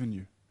I've given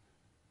you,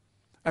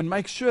 and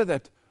make sure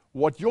that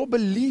what your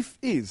belief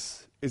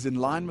is in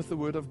line with the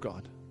Word of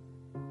God.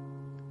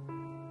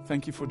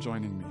 Thank you for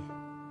joining me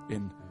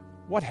in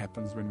What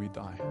Happens When We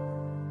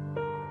Die.